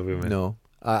 Blunder Woman. No,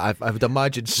 I would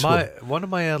imagine so. One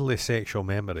of my early sexual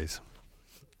memories.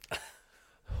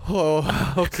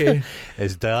 Oh, okay.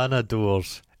 is Diana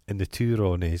Dors in The Two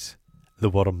Ronnies, The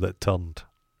Worm That Turned.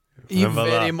 Remember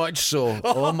Very that? much so.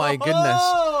 Oh my goodness.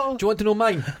 Do you want to know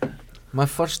mine? My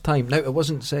first time. Now, it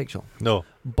wasn't sexual. No.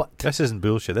 But this isn't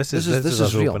bullshit. This is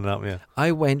us real. opening up, yeah.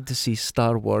 I went to see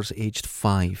Star Wars aged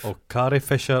 5. Oh, Carrie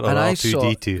Fisher or and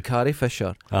R2-D2? I saw Carrie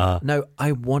Fisher. Now,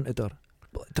 I wanted her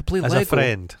to play as Lego. a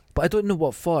friend. But I don't know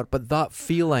what for. But that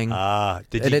feeling...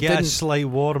 did you get a slight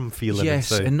warm feeling? Yes,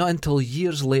 inside? And not until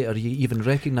years later you even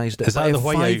recognised it. Is that the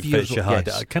white outfit you had?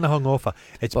 Yes. I kind of hung off her.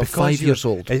 It's about because 5 years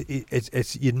old.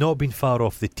 It's you'd not been far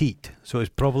off the teat, so it's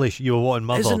probably you were wanting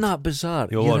mothered. Isn't that bizarre?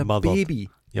 You're a mothered. Baby.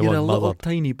 You're a little mothered.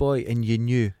 tiny boy and you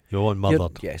knew. You were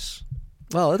mothered. Yes.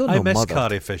 Well, I don't know. I miss mothered.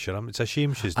 Carrie Fisher. It's a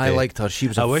shame she's dead. I liked her. She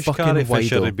was I a wish fucking Carrie widow.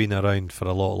 Fisher had been around for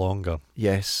a lot longer.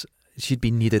 Yes. She'd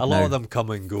be needed a now. lot of them come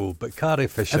and go, but Carrie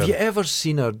Fisher... Have you ever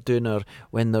seen her doing her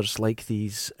when there's like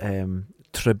these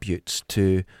tributes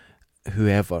to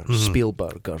whoever,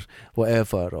 Spielberg or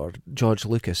whatever, or George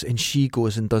Lucas, and she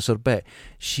goes and does her bit?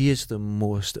 She is the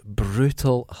most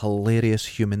brutal, hilarious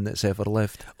human that's ever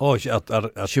lived. Oh, she was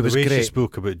the way great. She she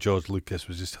spoke about George Lucas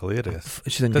was just hilarious.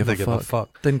 She didn't give a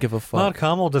fuck. Didn't give a fuck. Mark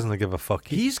Hamill doesn't give a fuck.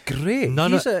 He's great.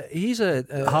 He's a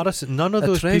Harrison. None of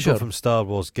those treasure. people from Star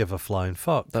Wars give a flying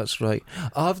fuck. That's right.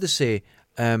 I have to say,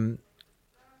 something's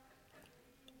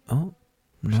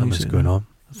going on.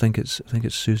 I think it's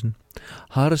Susan.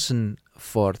 Harrison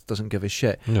Ford doesn't give a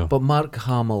shit. No. But Mark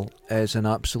Hamill is an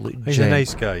absolute He's gem. a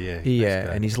nice guy, yeah. Yeah, nice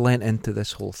guy. and he's lent into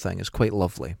this whole thing. It's quite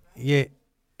lovely. Yeah,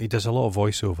 he does a lot of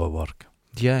voiceover work.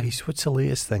 Yeah. What's the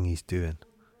latest thing he's doing?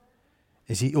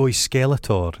 Is he? Oh, he's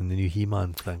Skeletor in the new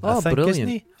He-Man thing. Oh, I think, brilliant! Isn't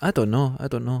he? I don't know. I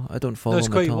don't follow No, it's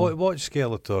him quite. at all. Watch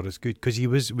Skeletor. It's good because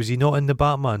was he not in the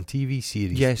Batman TV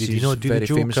series? Yes, Did he he's not do very the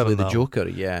Joker? famously in the that? Joker.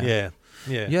 Yeah.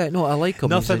 Yeah. No, I like him.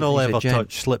 Nothing will he's a ever gent.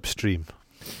 touch Slipstream.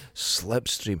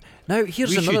 Slipstream. Now, here's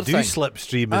we another should do thing.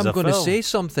 Slipstream as I'm a going to film. say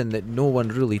something that no one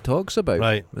really talks about.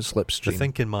 Right. With The Slipstream.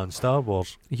 Thinking Man, Star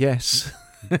Wars. Yes.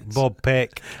 Bob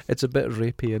Peck. It's a bit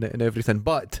rapey in it and everything,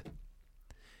 but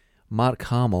Mark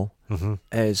Hamill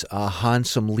is a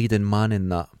handsome leading man in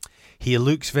that. He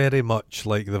looks very much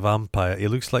like the vampire. He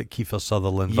looks like Kiefer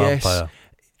Sutherland Yes. vampire.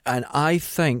 And I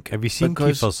think... Have you seen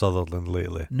because- Kiefer Sutherland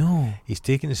lately? No. He's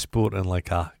taking his sport in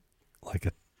like a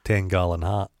 10-gallon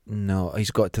hat. No,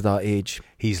 he's got to that age.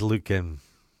 He's looking...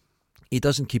 He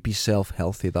doesn't keep himself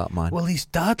healthy, that man. Well, his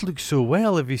dad looks so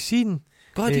well. Have you seen?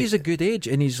 God, he's a good age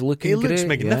and he's looking He great. looks yeah.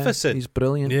 magnificent. He's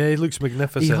brilliant. Yeah, he looks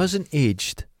magnificent. He hasn't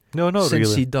aged No, not since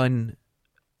really. he done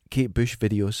Kate Bush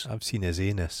videos. I've seen his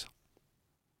anus.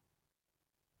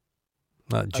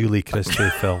 That Julie Christie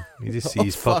film. You just see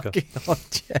his fucker. Oh,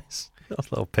 yes.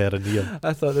 Little perineum.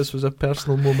 I thought this was a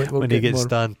personal moment. We'll When he get gets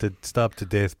more. stabbed to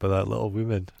death by that little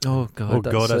woman. Oh God!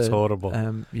 That's horrible.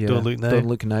 Yeah, Don't look now. Don't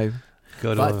look now.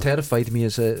 God, That terrified me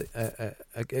as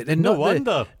and no not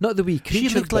wonder. not the wee creature.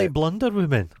 She looked like Blunder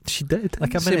Woman. she did,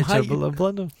 Like a Same miniature height.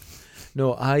 Blunder.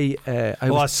 No, I a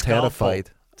was scalpel. terrified.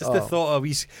 Just the thought of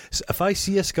if I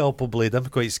see a scalpel blade, I'm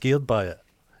quite scared by it.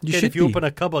 You Again, should if you be. open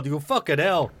a cupboard, you go, fucking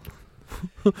hell.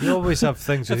 You always have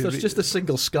things. If there's just a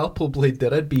single scalpel blade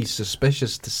there, I'd be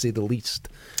suspicious to say the least.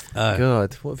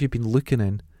 God, what have you been looking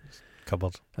in?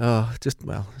 Cupboard. Oh,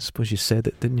 I suppose you said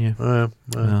it, didn't you?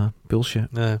 Bullshit.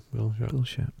 Bullshit.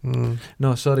 Bullshit. Mm.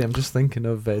 No, sorry, I'm just thinking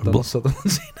of Donald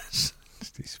Sutherland's anus.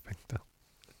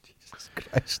 Jesus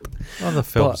Christ. Other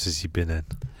films has he been in?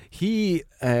 He's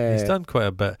He's done quite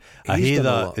a bit. I he's hate done a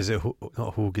that. lot. Is it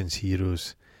not Hogan's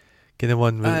Heroes? Kind of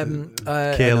one with I know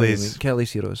what you Kelly's. mean.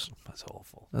 Kelly's Heroes. That's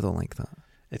awful. I don't like that.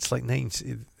 It's like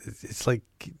it's like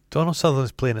Donald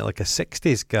Sutherland's playing it like a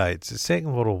 60s guy. It's the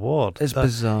Second World War. It's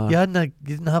bizarre. You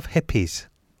didn't have hippies.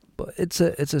 But it's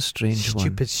a strange one.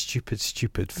 Stupid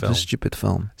It's film. a stupid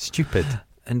film. Stupid.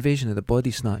 Invasion of the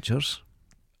Body Snatchers.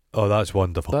 Oh, that's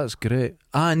wonderful. That's great.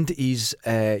 And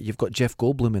you've got Jeff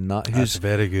Goldblum in that, That's who's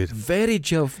very good. very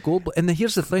Jeff Goldblum. And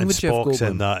here's the thing And with Jeff Spock's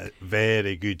in Goldblum. that.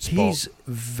 Very good Spock. He's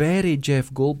very Jeff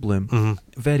Goldblum, Mhm.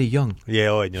 very young.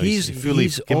 Yeah, oh, I know. He's fully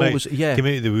came always came out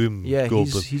of the womb.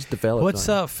 Goldblum. he's developed. What's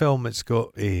that film? It's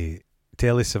got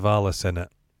Telly Savalas in it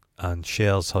and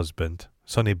Cher's husband.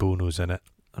 Sonny Bono's in it.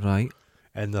 Right.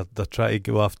 And they're trying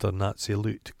to go after Nazi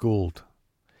loot gold.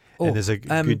 Oh, and there's a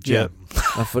good yeah. gem.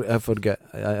 I forget.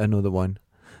 I know the one.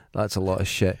 That's a lot of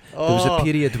shit. There was a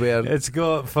period where It's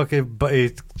got fucking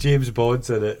James Bond's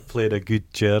in it playing a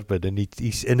good German, and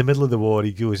he's in the middle of the war.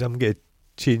 He goes, "I'm going to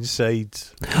change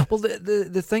sides." well,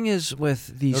 the thing is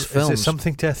with these Is films. it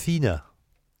something to Athena?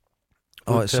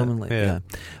 Oh, it's something like yeah. that.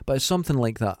 But it's something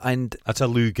like that, and That's a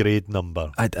Lou Grade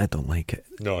number. I don't like it.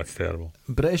 No, it's terrible.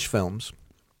 British films,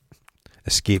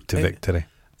 Escape to Victory.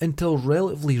 until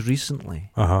relatively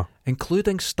recently,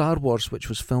 including Star Wars, which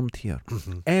was filmed here,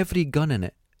 every gun in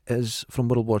it is from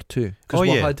World War II. Because we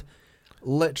had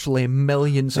literally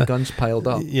millions of guns piled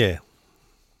up. Yeah.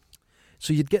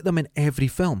 So you'd get them in every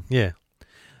film. Yeah.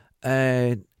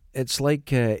 It's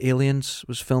like Aliens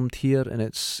was filmed here, and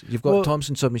you've got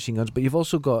Thompson submachine guns, but you've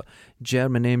also got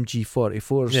German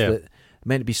MG44s that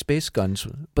meant to be space guns,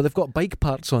 but they've got bike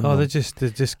parts on them. They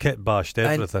just kit bashed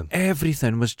everything. And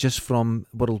everything was just from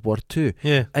World War II.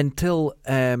 Yeah. Until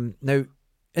now,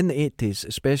 in the 80s,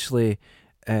 especially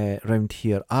around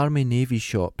here, Army Navy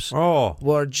shops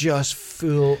were just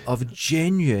full of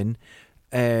genuine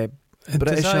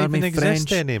British Does that Army, even exist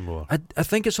French anymore? I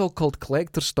think it's all called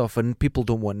collector stuff, and people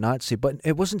don't want Nazi, but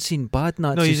it wasn't seen bad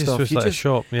Nazi No, you just stuff. was like a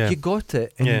shop. Yeah. You got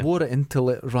it and wore it until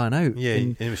it ran out. Yeah,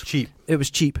 and it was cheap. It was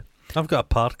cheap. I've got a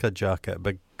parka jacket, a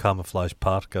big camouflage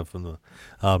parka from the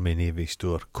Army Navy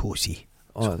store. Cozy.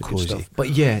 Oh, the good cozy. stuff. But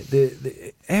yeah,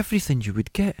 the everything you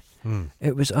would get,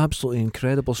 it was absolutely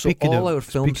incredible. So Speaking all of, our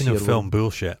films speaking here of film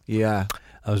bullshit, yeah.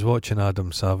 I was watching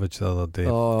Adam Savage the other day,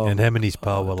 and him and his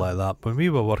pal were like that. When we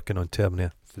were working on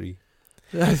Terminator 3.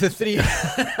 The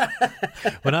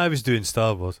 3. When I was doing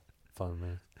Star Wars, fun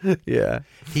man. Yeah.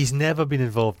 He's never been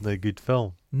involved in a good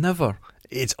film. Never.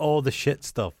 It's all the shit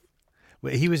stuff.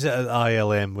 He was at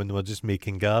ILM when they were just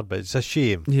making garbage. It's a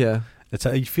shame. Yeah.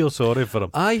 You feel sorry for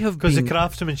him. I have because the been.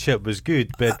 craftsmanship was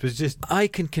good, but it was just. I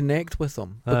can connect with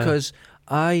them because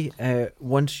I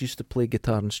once used to play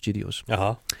guitar in studios,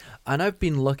 and I've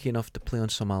been lucky enough to play on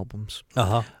some albums.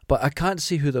 But I can't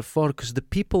say who they're for because the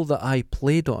people that I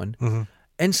played on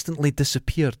instantly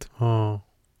disappeared.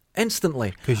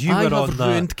 Instantly, because you I were have on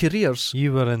ruined that. careers.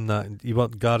 You were in that. You were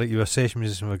Gary. You were a session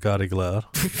musician with Gary Glitter.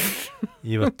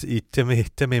 you were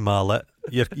Timmy Mallet.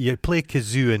 You play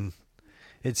kazoo and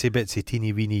itsy bitsy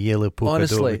teeny weeny yellow polka dot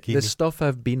Honestly, bikini. the stuff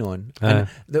I've been on, and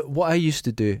what I used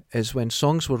to do is when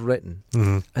songs were written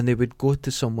and they would go to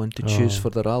someone to choose for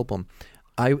their album,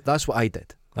 that's what I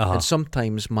did. And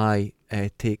sometimes my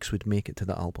takes would make it to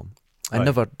the album. I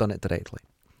never done it directly.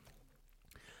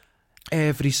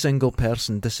 Every single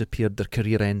person disappeared. Their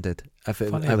career ended if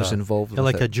I was involved with it.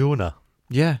 You're like a Jonah.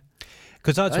 Yeah.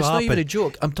 Because that's what not happened. Even a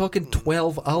joke. I'm talking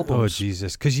 12 albums. Oh,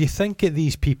 Jesus. Because you think of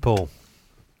these people,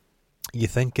 you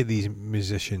think of these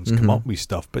musicians come up with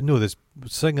stuff, but no, there's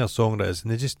singer-songwriters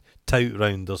and they just tout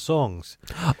round their songs.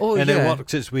 And it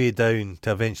works its way down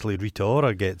to eventually Rita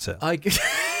Ora gets it. It's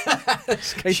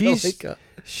kind of like that.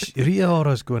 Rita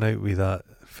Ora's going out with that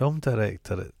film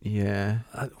director.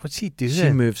 What's he doing?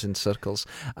 She moves in circles.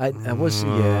 I don't know what she's.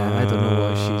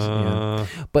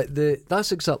 But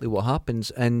that's exactly what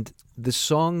happens. And the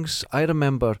songs, I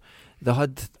remember, they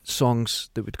had songs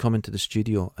that would come into the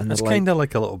studio, and it's kind of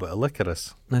like a little bit of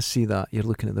Licorice. I see that you're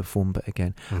looking at the phone bit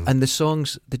again. And the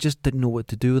songs, they just didn't know what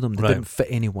to do with them. They didn't fit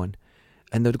anyone,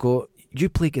 and they'd go, you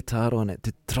play guitar on it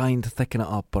to try and thicken it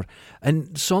up,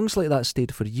 and songs like that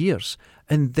stayed for years.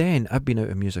 And then I've been out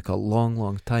of music a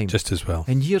long time, just as well.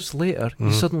 And years later,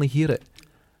 you suddenly hear it.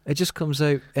 It just comes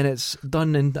out and it's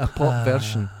done in a pop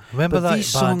version. Remember but that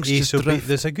band Ace of Base?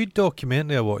 There's a good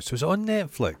documentary I watched. It was on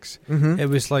Netflix. It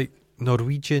was like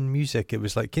Norwegian music. It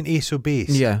was like Ace of Base.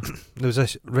 Yeah, there was a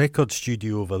record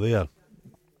studio over there,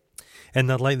 and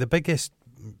they're like the biggest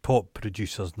pop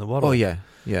producers in the world. Oh yeah.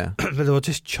 But they were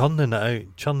just churning it out,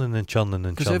 churning.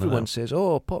 Because everyone says,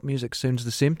 "Oh, pop music sounds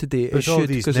the same today." It should,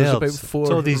 because there's about 4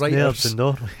 it's all these writers nerds in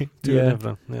Norway doing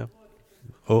everything. Yeah.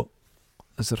 Oh,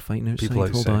 is there fighting outside? People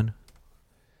outside. Hold on.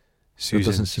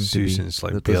 Susan's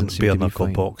like bare knuckle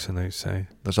boxing outside.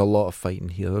 There's a lot of fighting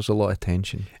here. There's a lot of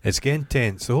tension. It's getting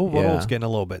tense. The whole world's getting a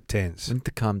little bit tense. We need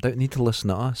to calm down. We need to listen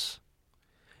to us.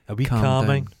 Are we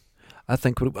calming? Down. I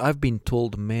think I've been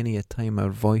told many a time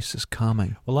our voice is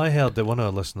calming. Well, I heard that one of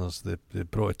our listeners, they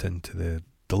brought it into the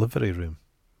delivery room.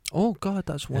 Oh God,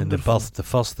 that's wonderful. And the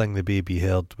first thing the baby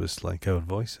heard was like our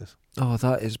voices. Oh,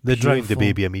 that is They beautiful. drowned the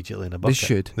baby immediately in a bucket. They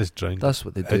should. They drowned. That's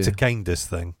what they do. It's the kindest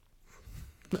thing.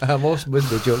 I almost made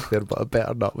the joke there, but I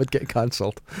better not. Would get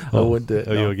cancelled. I won't do it.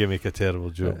 Oh, you were going to make a terrible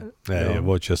joke. Yeah,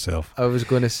 watch yourself. I was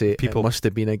going to say it must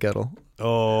have been a girl.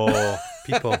 Oh,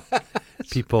 people.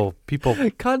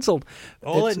 Cancelled.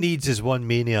 All it needs is one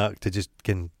maniac to just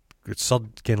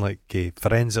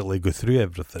forensically go through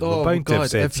everything. Oh, bound to have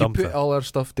said if something. You put all our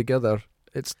stuff together,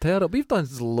 it's terrible. We've done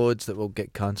loads that will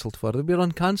get cancelled for. We're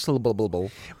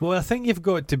uncancelable. Well, I think you've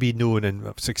got to be known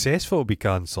and successful to be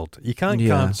cancelled. You can't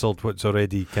cancel what's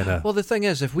already kind of... Well, the thing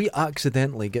is, if we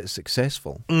accidentally get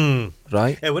successful,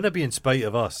 right? It wouldn't be in spite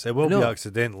of us. It will be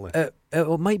accidentally.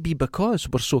 It might be because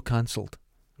we're so cancelled.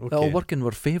 Okay. It'll work in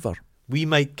our favour. We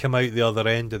might come out the other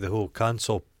end of the whole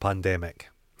cancel pandemic.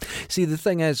 See, the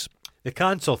thing is... The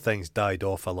cancel thing's died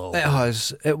off a little bit. It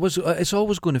has. It's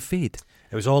always going to fade.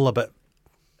 It was all a bit...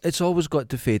 It's always got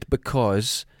to fade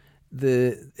because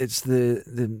we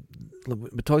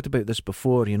talked about this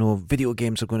before. Video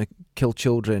games are going to kill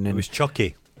children. And it was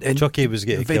Chucky. And Chucky was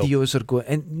getting videos killed. Are going.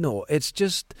 And no, it's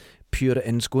just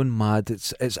Puritans going mad.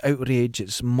 It's outrage.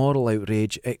 It's moral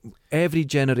outrage. Every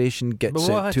generation gets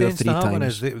it 2 or 3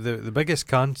 times. Is the biggest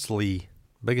cancellee,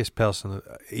 biggest person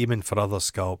aiming for other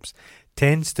scalps,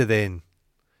 tends to then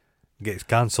get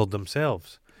cancelled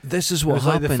themselves. This is what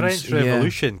Like happens. the French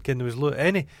Revolution. There was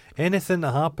anything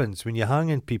that happens when you're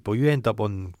hanging people, you end up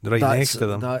next to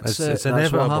them. That's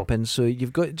inevitable. what happens. So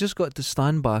you've just got to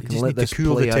stand back and let this play out.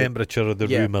 You just need to cool the temperature of the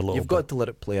room a little bit. You've got to let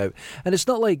it play out. And it's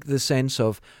not like the sense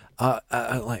of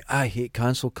I hate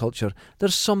cancel culture.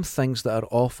 There's some things that are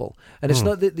awful, and it's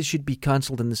not that they should be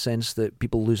cancelled in the sense that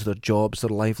people lose their jobs, their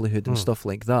livelihood, and stuff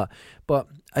like that. But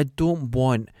I don't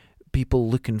want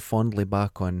people looking fondly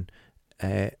back on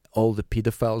all the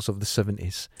paedophiles of the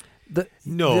 70s.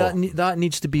 That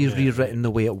needs to be rewritten the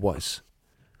way it was.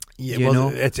 Yeah,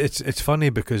 it's funny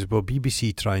because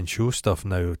BBC try and show stuff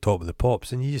now, Top of the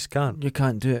Pops, and you just can't. You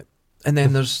can't do it. And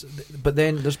then there's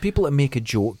people that make a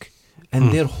joke,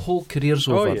 and their whole career's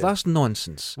over. That's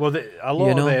nonsense. Well, a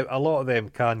lot of them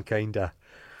can kind of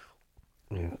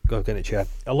Yeah, go get a chair.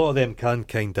 A lot of them can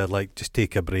kind of like just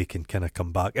take a break and kind of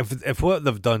come back. If what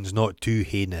they've done's not too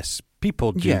heinous,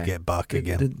 people do get back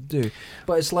again. They do.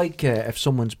 But it's like if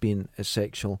someone's been a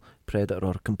sexual predator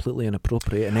or completely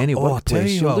inappropriate in any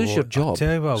workplace, you lose your job. I'll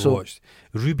tell you what I watched.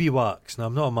 Ruby Wax. Now,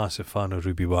 I'm not a massive fan of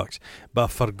Ruby Wax, but I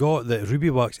forgot that Ruby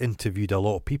Wax interviewed a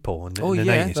lot of people in the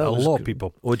 90s. A lot of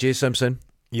people. O.J. Simpson.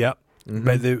 Yeah.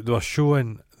 But they were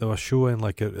showing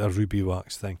like a Ruby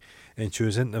Wax thing, and she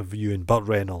was interviewing Burt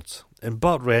Reynolds, and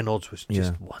Burt Reynolds was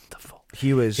just wonderful.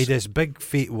 He had this big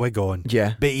fake wig on,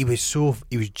 but he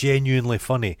was genuinely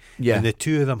funny. Yeah, and the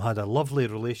two of them had a lovely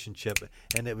relationship,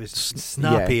 and it was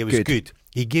snappy. It was good.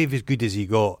 He gave as good as he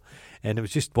got, and it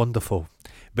was just wonderful.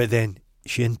 But then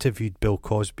she interviewed Bill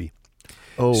Cosby,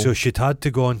 so she'd had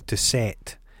to go on to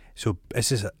set. So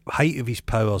this is the height of his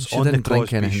powers she on didn't the Cosby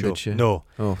drink anything, show. Did she? No.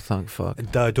 Oh, thank fuck.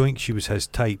 And I don't think she was his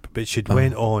type, but she'd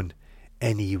went on,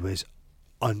 and he was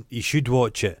you should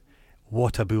watch it.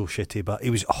 What a bullshitty, but he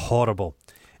was horrible.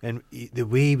 And the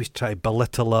way he was trying to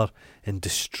belittle her and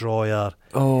destroy her,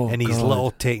 and his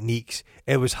little techniques,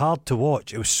 it was hard to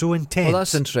watch. It was so intense. Well,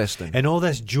 that's interesting. And all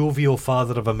this jovial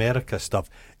father of America stuff.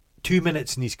 2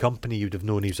 minutes in his company, you'd have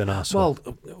known he was an asshole.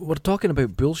 Well, we're talking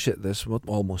about bullshit we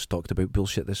almost talked about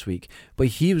bullshit this week, but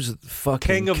he was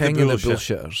fucking king of the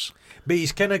bullshitters. But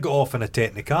he's kind of got off on a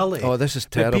technicality. Oh, this is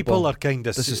terrible. But people are kind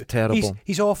of... This is terrible.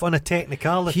 He's off on a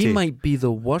technicality. He might be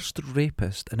the worst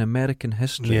rapist in American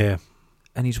history. Yeah.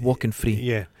 And he's walking free.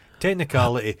 Yeah.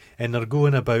 Technicality, and they're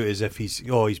going about as if he's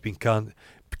been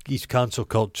his cancel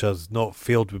culture's not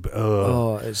failed with.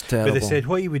 It's terrible. But they said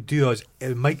what he would do is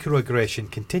microaggression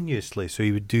continuously. So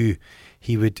he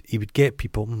would get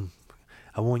people.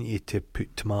 I want you to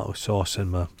put tomato sauce in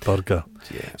my burger.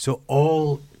 Yeah. So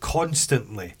all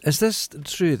constantly. Is this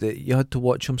true that you had to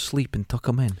watch him sleep and tuck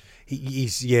him in?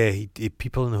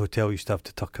 People in the hotel used to have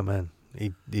to tuck him in.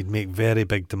 He'd make very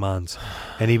big demands,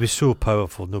 and he was so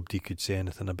powerful nobody could say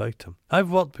anything about him.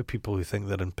 I've worked with people who think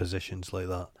they're in positions like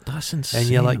that. That's insane. And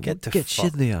you're like, get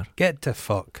shit there. Get to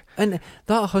fuck. And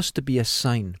that has to be a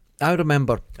sign. I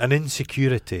remember an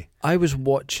insecurity. I was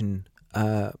watching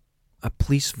a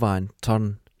police van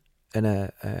turn in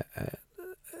a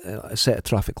set of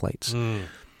traffic lights. And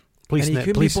he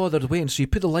couldn't be bothered waiting, so you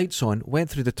put the lights on, went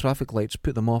through the traffic lights,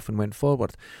 put them off, and went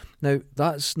forward. Now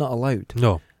that's not allowed.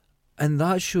 No. And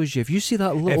that shows you, if you see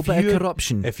that little bit of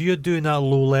corruption... If you're doing that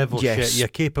low-level shit, you're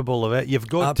capable of it. You've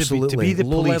got to be the police.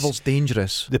 Low level's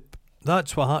dangerous.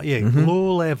 That's what...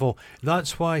 low level.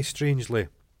 That's why, strangely,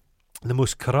 the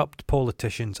most corrupt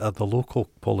politicians are the local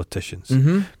politicians,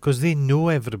 because they know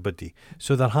everybody.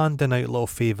 So they're handing out little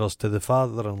favours to the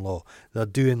father-in-law. They're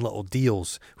doing little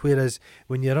deals. Whereas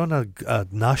when you're on a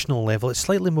national level, it's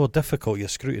slightly more difficult. You're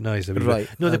scrutinised. Right.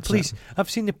 No, the police. I've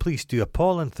seen the police do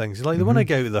appalling things. Like they want to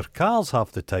get out of their cars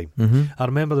half the time. I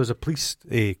remember there was a police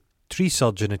tree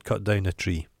surgeon had cut down a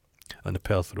tree on the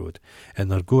Perth Road,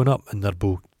 and they're going up in their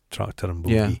tractor and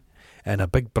bogey. Yeah. And a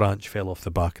big branch fell off the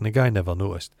back, and the guy never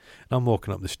noticed. And I'm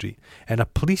walking up the street, and a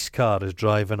police car is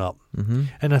driving up,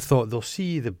 and I thought, they'll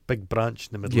see the big branch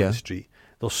in the middle of the street,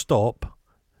 they'll stop.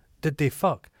 Did they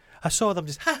fuck? I saw them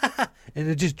just, and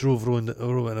they just drove round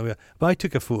away. But I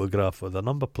took a photograph of their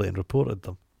number plate and reported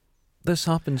them. This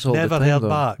happens all never the time. Never heard though.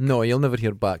 back. No, you'll never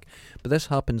hear back. But this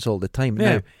happens all the time.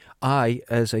 Yeah. Now, I,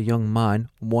 as a young man,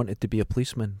 wanted to be a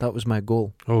policeman. That was my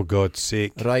goal. Oh, God's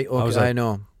sake. Right, okay, I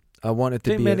know. I wanted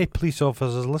to be... many police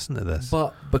officers listen to this.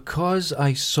 But because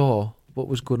I saw what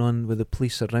was going on with the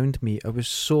police around me, I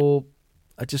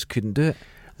just couldn't do it.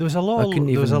 There was a lot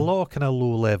of kind of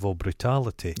low-level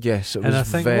brutality. Yes, it was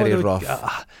very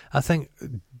rough. I think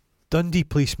Dundee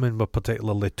policemen were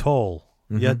particularly tall.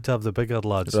 You had to have the bigger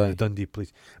lads in the Dundee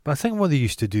police. But I think what they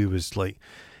used to do was, like,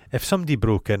 if somebody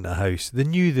broke into a house, they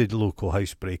knew the local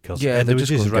housebreakers, and they would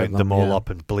just round them all up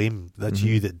and blame, that's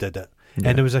you that did it. Yeah.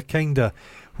 And there was a kind of...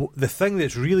 The thing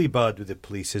that's really bad with the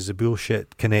police is the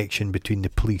bullshit connection between the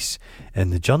police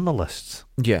and the journalists.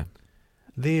 Yeah.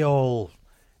 They all...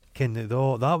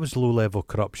 that was low-level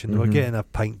corruption. They were getting a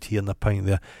pint here and a pint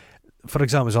there. For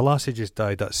example, as a lassie just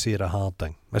died, that's Sarah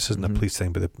Harding. This isn't a police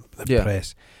thing, but the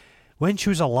press. When she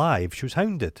was alive, she was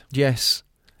hounded. Yes.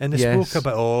 And they spoke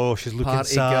about, she's looking party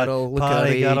sad. Girl, look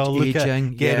party at her girl, look aging.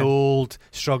 at getting old,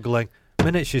 struggling. The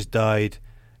minute she's died,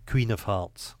 Queen of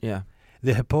Hearts. Yeah.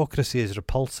 The hypocrisy is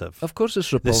repulsive. Of course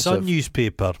it's repulsive. The Sun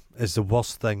newspaper is the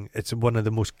worst thing. It's one of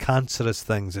the most cancerous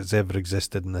things that's ever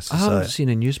existed in this society. I haven't seen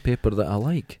a newspaper that I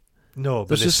like. No,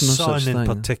 but the Sun in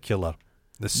particular.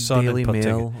 The Sun Daily in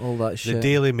particular. Mail, all that shit. The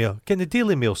Daily Mail. The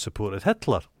Daily Mail supported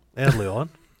Hitler early on.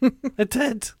 It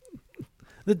did.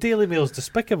 The Daily Mail's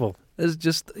despicable. It's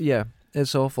just,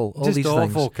 It's awful. All Just these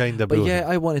awful things. kind of But bullshit. yeah,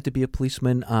 I wanted to be a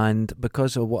policeman, and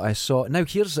because of what I saw. Now,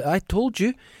 I told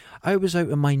you, I was out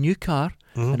in my new car,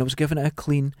 Mhm. and I was giving it a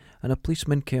clean, and a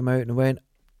policeman came out and went,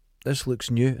 "This looks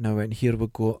new," and I went, "Here we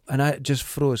go," and I just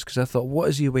froze because I thought, "What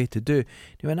is he away to do?"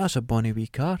 He went, "That's a bonny wee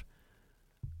car,"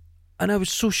 and I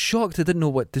was so shocked I didn't know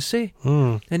what to say.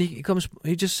 Mm. And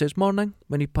he just says "Morning"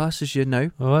 when he passes you now.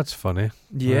 Oh, that's funny.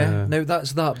 Yeah, now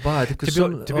that's that bad. Because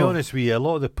To be honest with you, a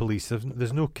lot of the police,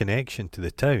 there's no connection to the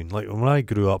town. Like when I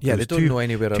grew up, yeah, there they was don't know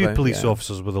anywhere two around. police yeah.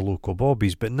 officers were the local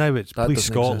bobbies, but now it's That Police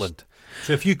doesn't Scotland.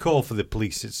 So if you call for the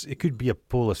police, it could be a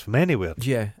police from anywhere.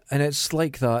 Yeah, and it's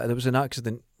like that. There was an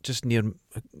accident just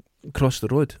across the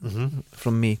road Mm-hmm.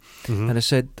 from me, Mm-hmm. and I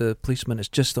said, "The policeman is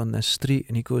just on this street,"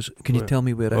 and he goes, "Can you Right. tell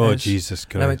me where it is?" Oh, Jesus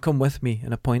And I went, Christ. "Come with me,"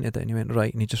 and I pointed it, and he went,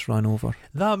 "Right," and he just ran over.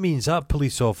 That means that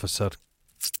police officer,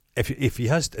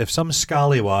 if some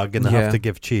scallywag and they Yeah. have to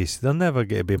give chase, they'll never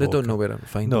get a baby. They don't know where to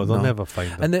find No, him. they'll never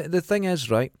find them. And the thing is,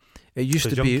 right, it used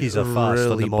The to be junkies are fast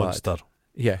really on the monster. bad.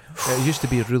 Yeah, it used to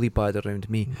be really bad around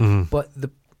me. Mm. But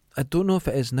I don't know if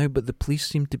it is now, but the police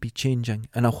seem to be changing,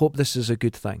 and I hope this is a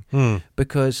good thing, Mm.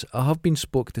 because I have been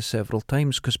spoke to several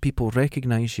times because people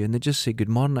recognise you and they just say good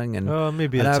morning, and Oh,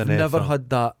 maybe and it's I've an never effort. had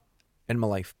that in my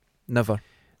life, never.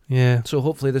 Yeah, So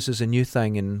hopefully this is a new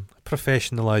thing, and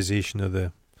professionalisation of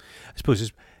the. I suppose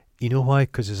it's. You know why?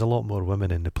 Because there's a lot more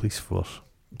women in the police force,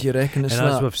 do you reckon it's and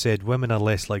as that? we've said, women are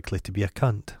less likely to be a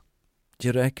cunt. Do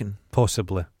you reckon?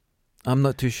 Possibly. I'm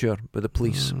not too sure with the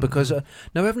police because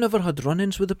now I've never had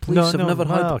run-ins with the police. No, I've no, never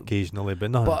had, occasionally, but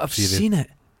not. but I've serious. seen it.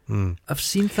 Mm. I've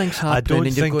seen things I happen, don't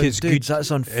and you're think going, it's "Dudes, good. that's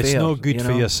unfair." It's not good you for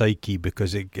know? your psyche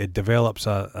because it develops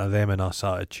a them and us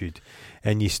attitude,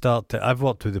 and you start to. I've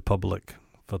worked with the public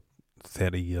for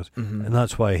 30 years, Mhm. and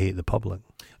that's why I hate the public.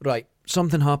 Right,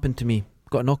 something happened to me.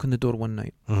 Got a knock on the door one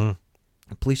night. Mm-hmm.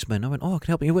 A policeman. I went, "Oh, I can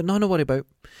help you." He went, "No, worry about.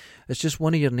 It's just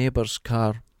one of your neighbours'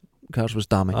 cars was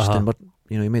damaged, Uh-huh.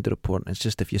 and he made a report. And it's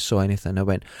just if you saw anything." I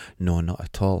went, "No, not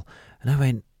at all." And I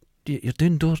went, "You're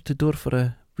doing door to door for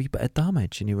a wee bit of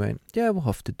damage?" And he went, "Yeah, we'll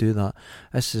have to do that."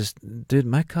 I says, "Dude,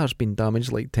 my car's been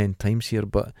damaged like 10 times here,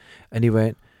 but..." And he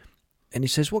went, and he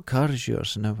says, "What car is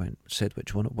yours?" And I said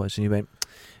which one it was, and he went,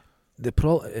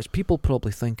 "It's people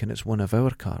probably thinking it's one of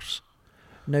our cars."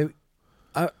 Now,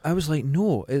 I was like,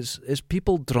 no, it's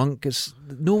people drunk.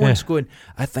 No one's going,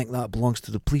 "I think that belongs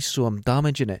to the police, so I'm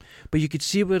damaging it." But you could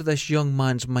see where this young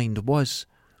man's mind was.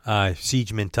 Aye,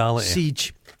 siege mentality.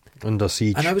 Siege. Under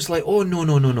siege. And I was like, "Oh,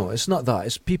 no, it's not that.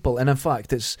 It's people." And in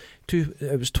fact, it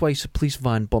was twice a police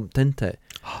van bumped into it.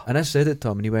 And I said it to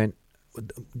him, and he went,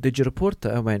 "Did you report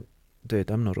it?" I went,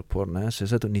 "Dude, I'm not reporting it." I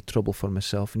says, "I don't need trouble for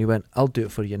myself." And he went, "I'll do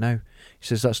it for you now." He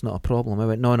says, "That's not a problem." I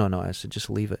went, No. I said, "Just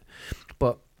leave it."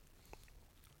 But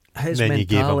his then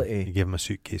mentality... you gave him a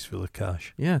suitcase full of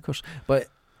cash. Yeah, of course. But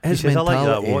He his says, mentality... "I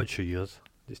like that watch of yours."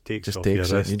 Just takes it off your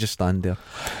takes it. wrist. You just stand there.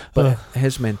 But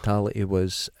his mentality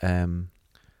was,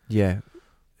 it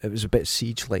was a bit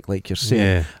siege-like, like you're saying.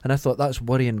 Yeah. And I thought that's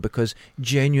worrying because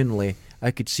genuinely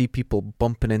I could see people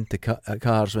bumping into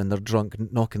cars when they're drunk,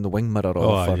 knocking the wing mirror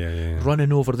off, or yeah.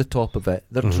 running over the top of it.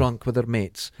 They're Mhm. drunk with their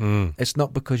mates. Mm. It's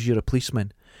not because you're a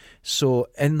policeman. So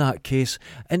in that case,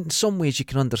 in some ways you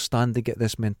can understand they get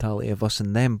this mentality of us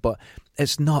and them, but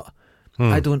it's not.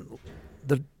 Mm. I don't.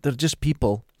 They're just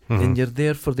people. Mhm. And you're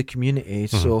there for the community.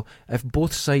 So if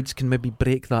both sides can maybe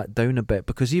break that down a bit,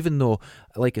 because even though,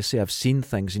 like I say, I've seen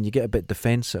things and you get a bit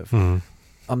defensive, Mhm.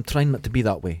 I'm trying not to be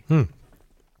that way.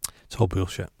 It's all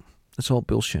bullshit. It's all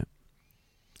bullshit.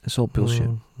 It's all bullshit.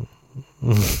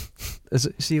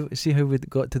 See how we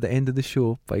got to the end of the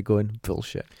show by going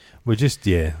bullshit. We just,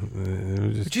 Do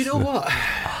you know what?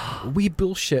 We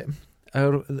bullshit.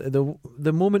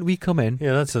 The moment we come in,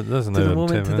 Yeah, that's an to the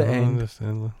moment to the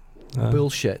end.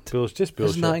 Bullshit. Just bullshit.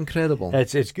 Isn't that incredible?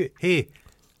 It's good. Hey,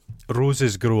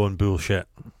 roses grow on bullshit.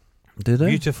 Do they?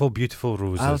 Beautiful, beautiful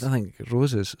roses. I think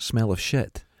roses smell of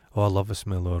shit. Oh, I love the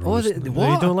smell of a Oh, rose.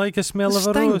 what? You don't like the smell They of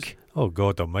a rose? stink. Oh,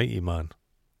 God almighty, man.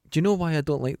 Do you know why I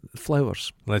don't like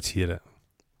flowers? Let's hear it.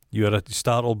 You were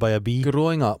startled by a bee?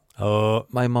 Growing up, Oh,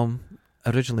 my mum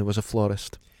originally was a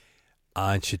florist.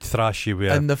 and she'd thrash you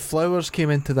with And the flowers came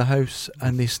into the house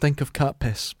and they stink of cat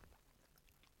piss.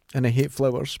 And I hate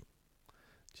flowers.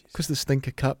 Because they stink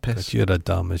of cat piss. But you're a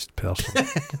damaged person.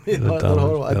 They're damaged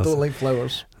horrible. I person. don't like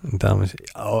flowers. Damaged.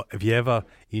 Oh, have you ever,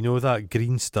 you know that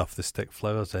green stuff they stick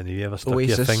flowers in? Have you ever stuck your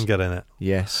Oasis. finger in it?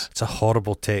 Yes. It's a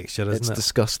horrible texture, isn't It's it?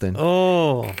 disgusting.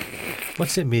 Oh,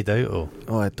 what's it made out of?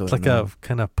 Oh, I don't It's like know. a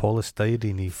kind of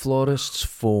polystyrene. Florist's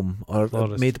foam, or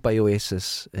Florist. made by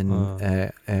Oasis in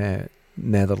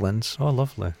Netherlands. Oh,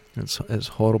 lovely. It's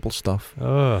horrible stuff.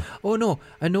 Oh, No,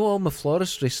 I know all my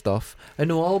floristry stuff. I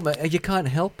know all my. You can't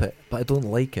help it, but I don't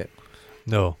like it.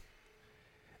 no.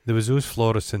 There was those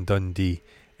florists in Dundee,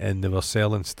 and they were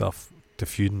selling stuff to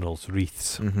funerals,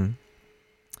 wreaths. Mm-hmm.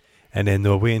 And then they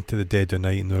were waiting to the dead of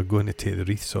night, and they were going to take the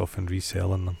wreaths off and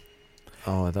reselling them.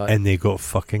 Oh, that. And they got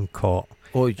fucking caught.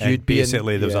 Oh, And you'd be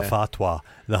basically there was a yeah. fatwa.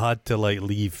 They had to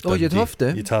leave. Oh, you'd Dundee. have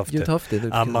to. You'd have You'd to. have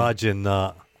to. Imagine that.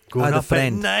 I Going had a up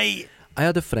friend. at night. I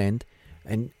had a friend,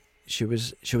 and she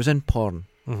was in porn,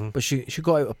 but she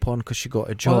got out of porn because she got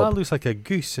a job. Oh, that looks like a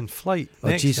goose in flight. Oh,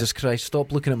 next Jesus Christ,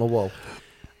 stop looking at my wall.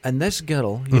 And this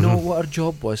girl, you know what her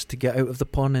job was to get out of the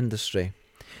porn industry?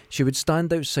 She would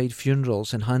stand outside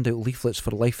funerals and hand out leaflets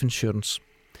for life insurance.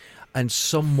 And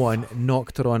someone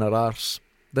knocked her on her arse.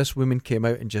 This woman came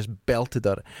out and just belted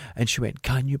her. And she went,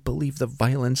 "Can you believe the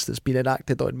violence that's been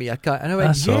enacted on me? I can't." And I went,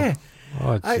 That's "Yeah."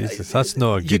 Oh, Jesus. That's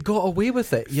not a You good... got away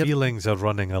with it. You're Feelings are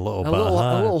running a little bit a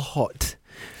high. little hot.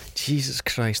 Jesus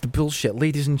Christ, bullshit.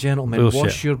 Ladies and gentlemen, Bullshit.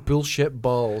 wash your bullshit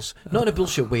balls. Not in a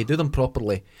bullshit way, do them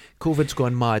properly. COVID's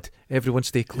gone mad. Everyone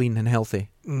stay clean and healthy.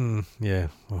 Yeah,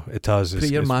 well, it has. Put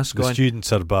your mask the on.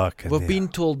 students are back. and We've they- been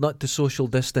told not to social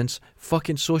distance.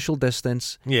 Fucking social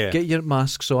distance. Yeah. Get your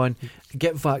masks on.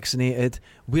 Get vaccinated.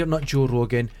 We're not Joe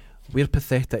Rogan. We're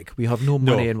pathetic. We have no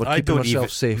money and we're I keeping don't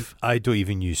ourselves safe. I don't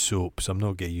even use soap, so I'm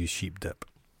not going to use sheep dip.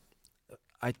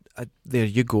 There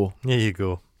you go. There you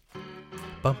go.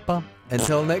 Bum, bum.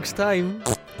 Until next time.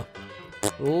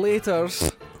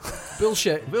 Laters.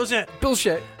 Bullshit. Bullshit.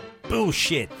 Bullshit.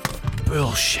 Bullshit.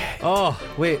 Bullshit. Oh.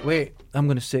 Wait. I'm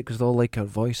going to say it because they all like our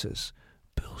voices.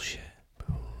 Bullshit.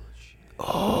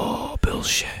 Oh,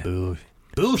 bullshit.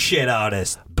 Bullshit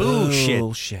artist. Bullshit.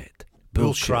 Bullshit.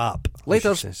 Bull crap.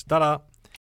 Laters. Ta-da.